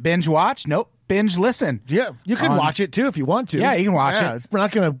that shit. Binge watch? Nope. Binge listen. Yeah, you can watch it too if you want to. Yeah, you can watch it. It's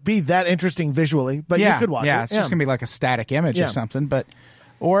not going to be that interesting visually, but yeah, you could watch it. Yeah, it's just going to be like a static image Yeah. or something.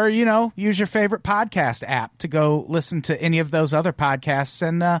 Or, you know, use your favorite podcast app to go listen to any of those other podcasts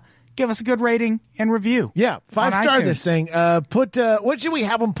and give us a good rating and review. Yeah, 5-star iTunes. this thing. What should we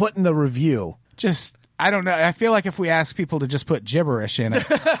have them put in the review? Just, I don't know. I feel like if we ask people to just put gibberish in it,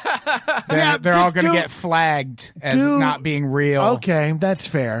 Yeah, they're all just going to do- get flagged as not being real. Okay, that's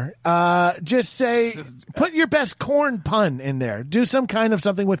fair. Just say, put your best KORN pun in there. Do some kind of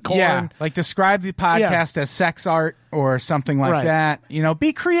something with KORN. Yeah, like describe the podcast as sex art or something like Right. that. You know,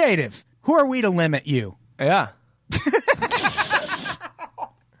 be creative. Who are we to limit you? Yeah.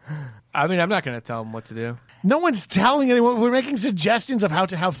 I mean, I'm not going to tell them what to do. No one's telling anyone. We're making suggestions of how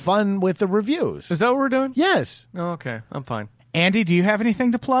to have fun with the reviews. Is that what we're doing? Yes. Oh, okay. I'm fine. Andy, do you have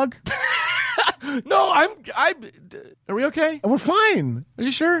anything to plug? No, are we okay? We're fine. Are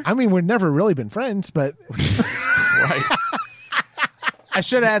you sure? I mean, we've never really been friends, but Christ. I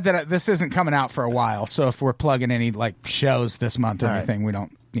should add that this isn't coming out for a while, so if we're plugging any like shows this month or All right. anything, we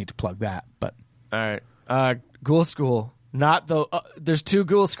don't need to plug that. But All right. Ghoul School. Not the. There's 2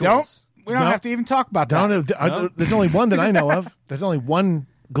 Ghoul Schools. we don't No. have to even talk about that. there's only one that I know of. There's only one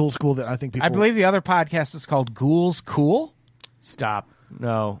Ghoul School that I think people. I believe the other podcast is called Ghouls Cool. Stop.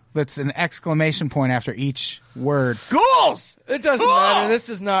 No. That's an exclamation point after each word. Ghouls! It doesn't matter. This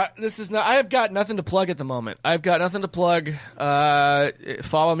is not. I have got nothing to plug at the moment. I've got nothing to plug.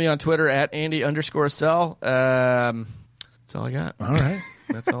 Follow me on Twitter at Andy_Cell. That's all I got. All right.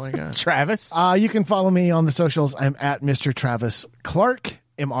 That's all I got. Travis? You can follow me on the socials. I'm at Mr. Travis Clark,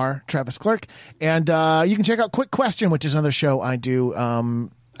 Mr. Travis Clark. And you can check out Quick Question, which is another show I do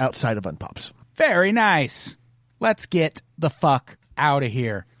outside of Unpops. Very nice. Let's get the fuck out of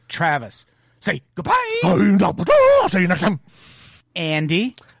here. Travis, say goodbye. See you next time.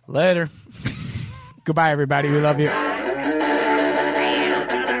 Andy. Later. Goodbye, everybody. We love you.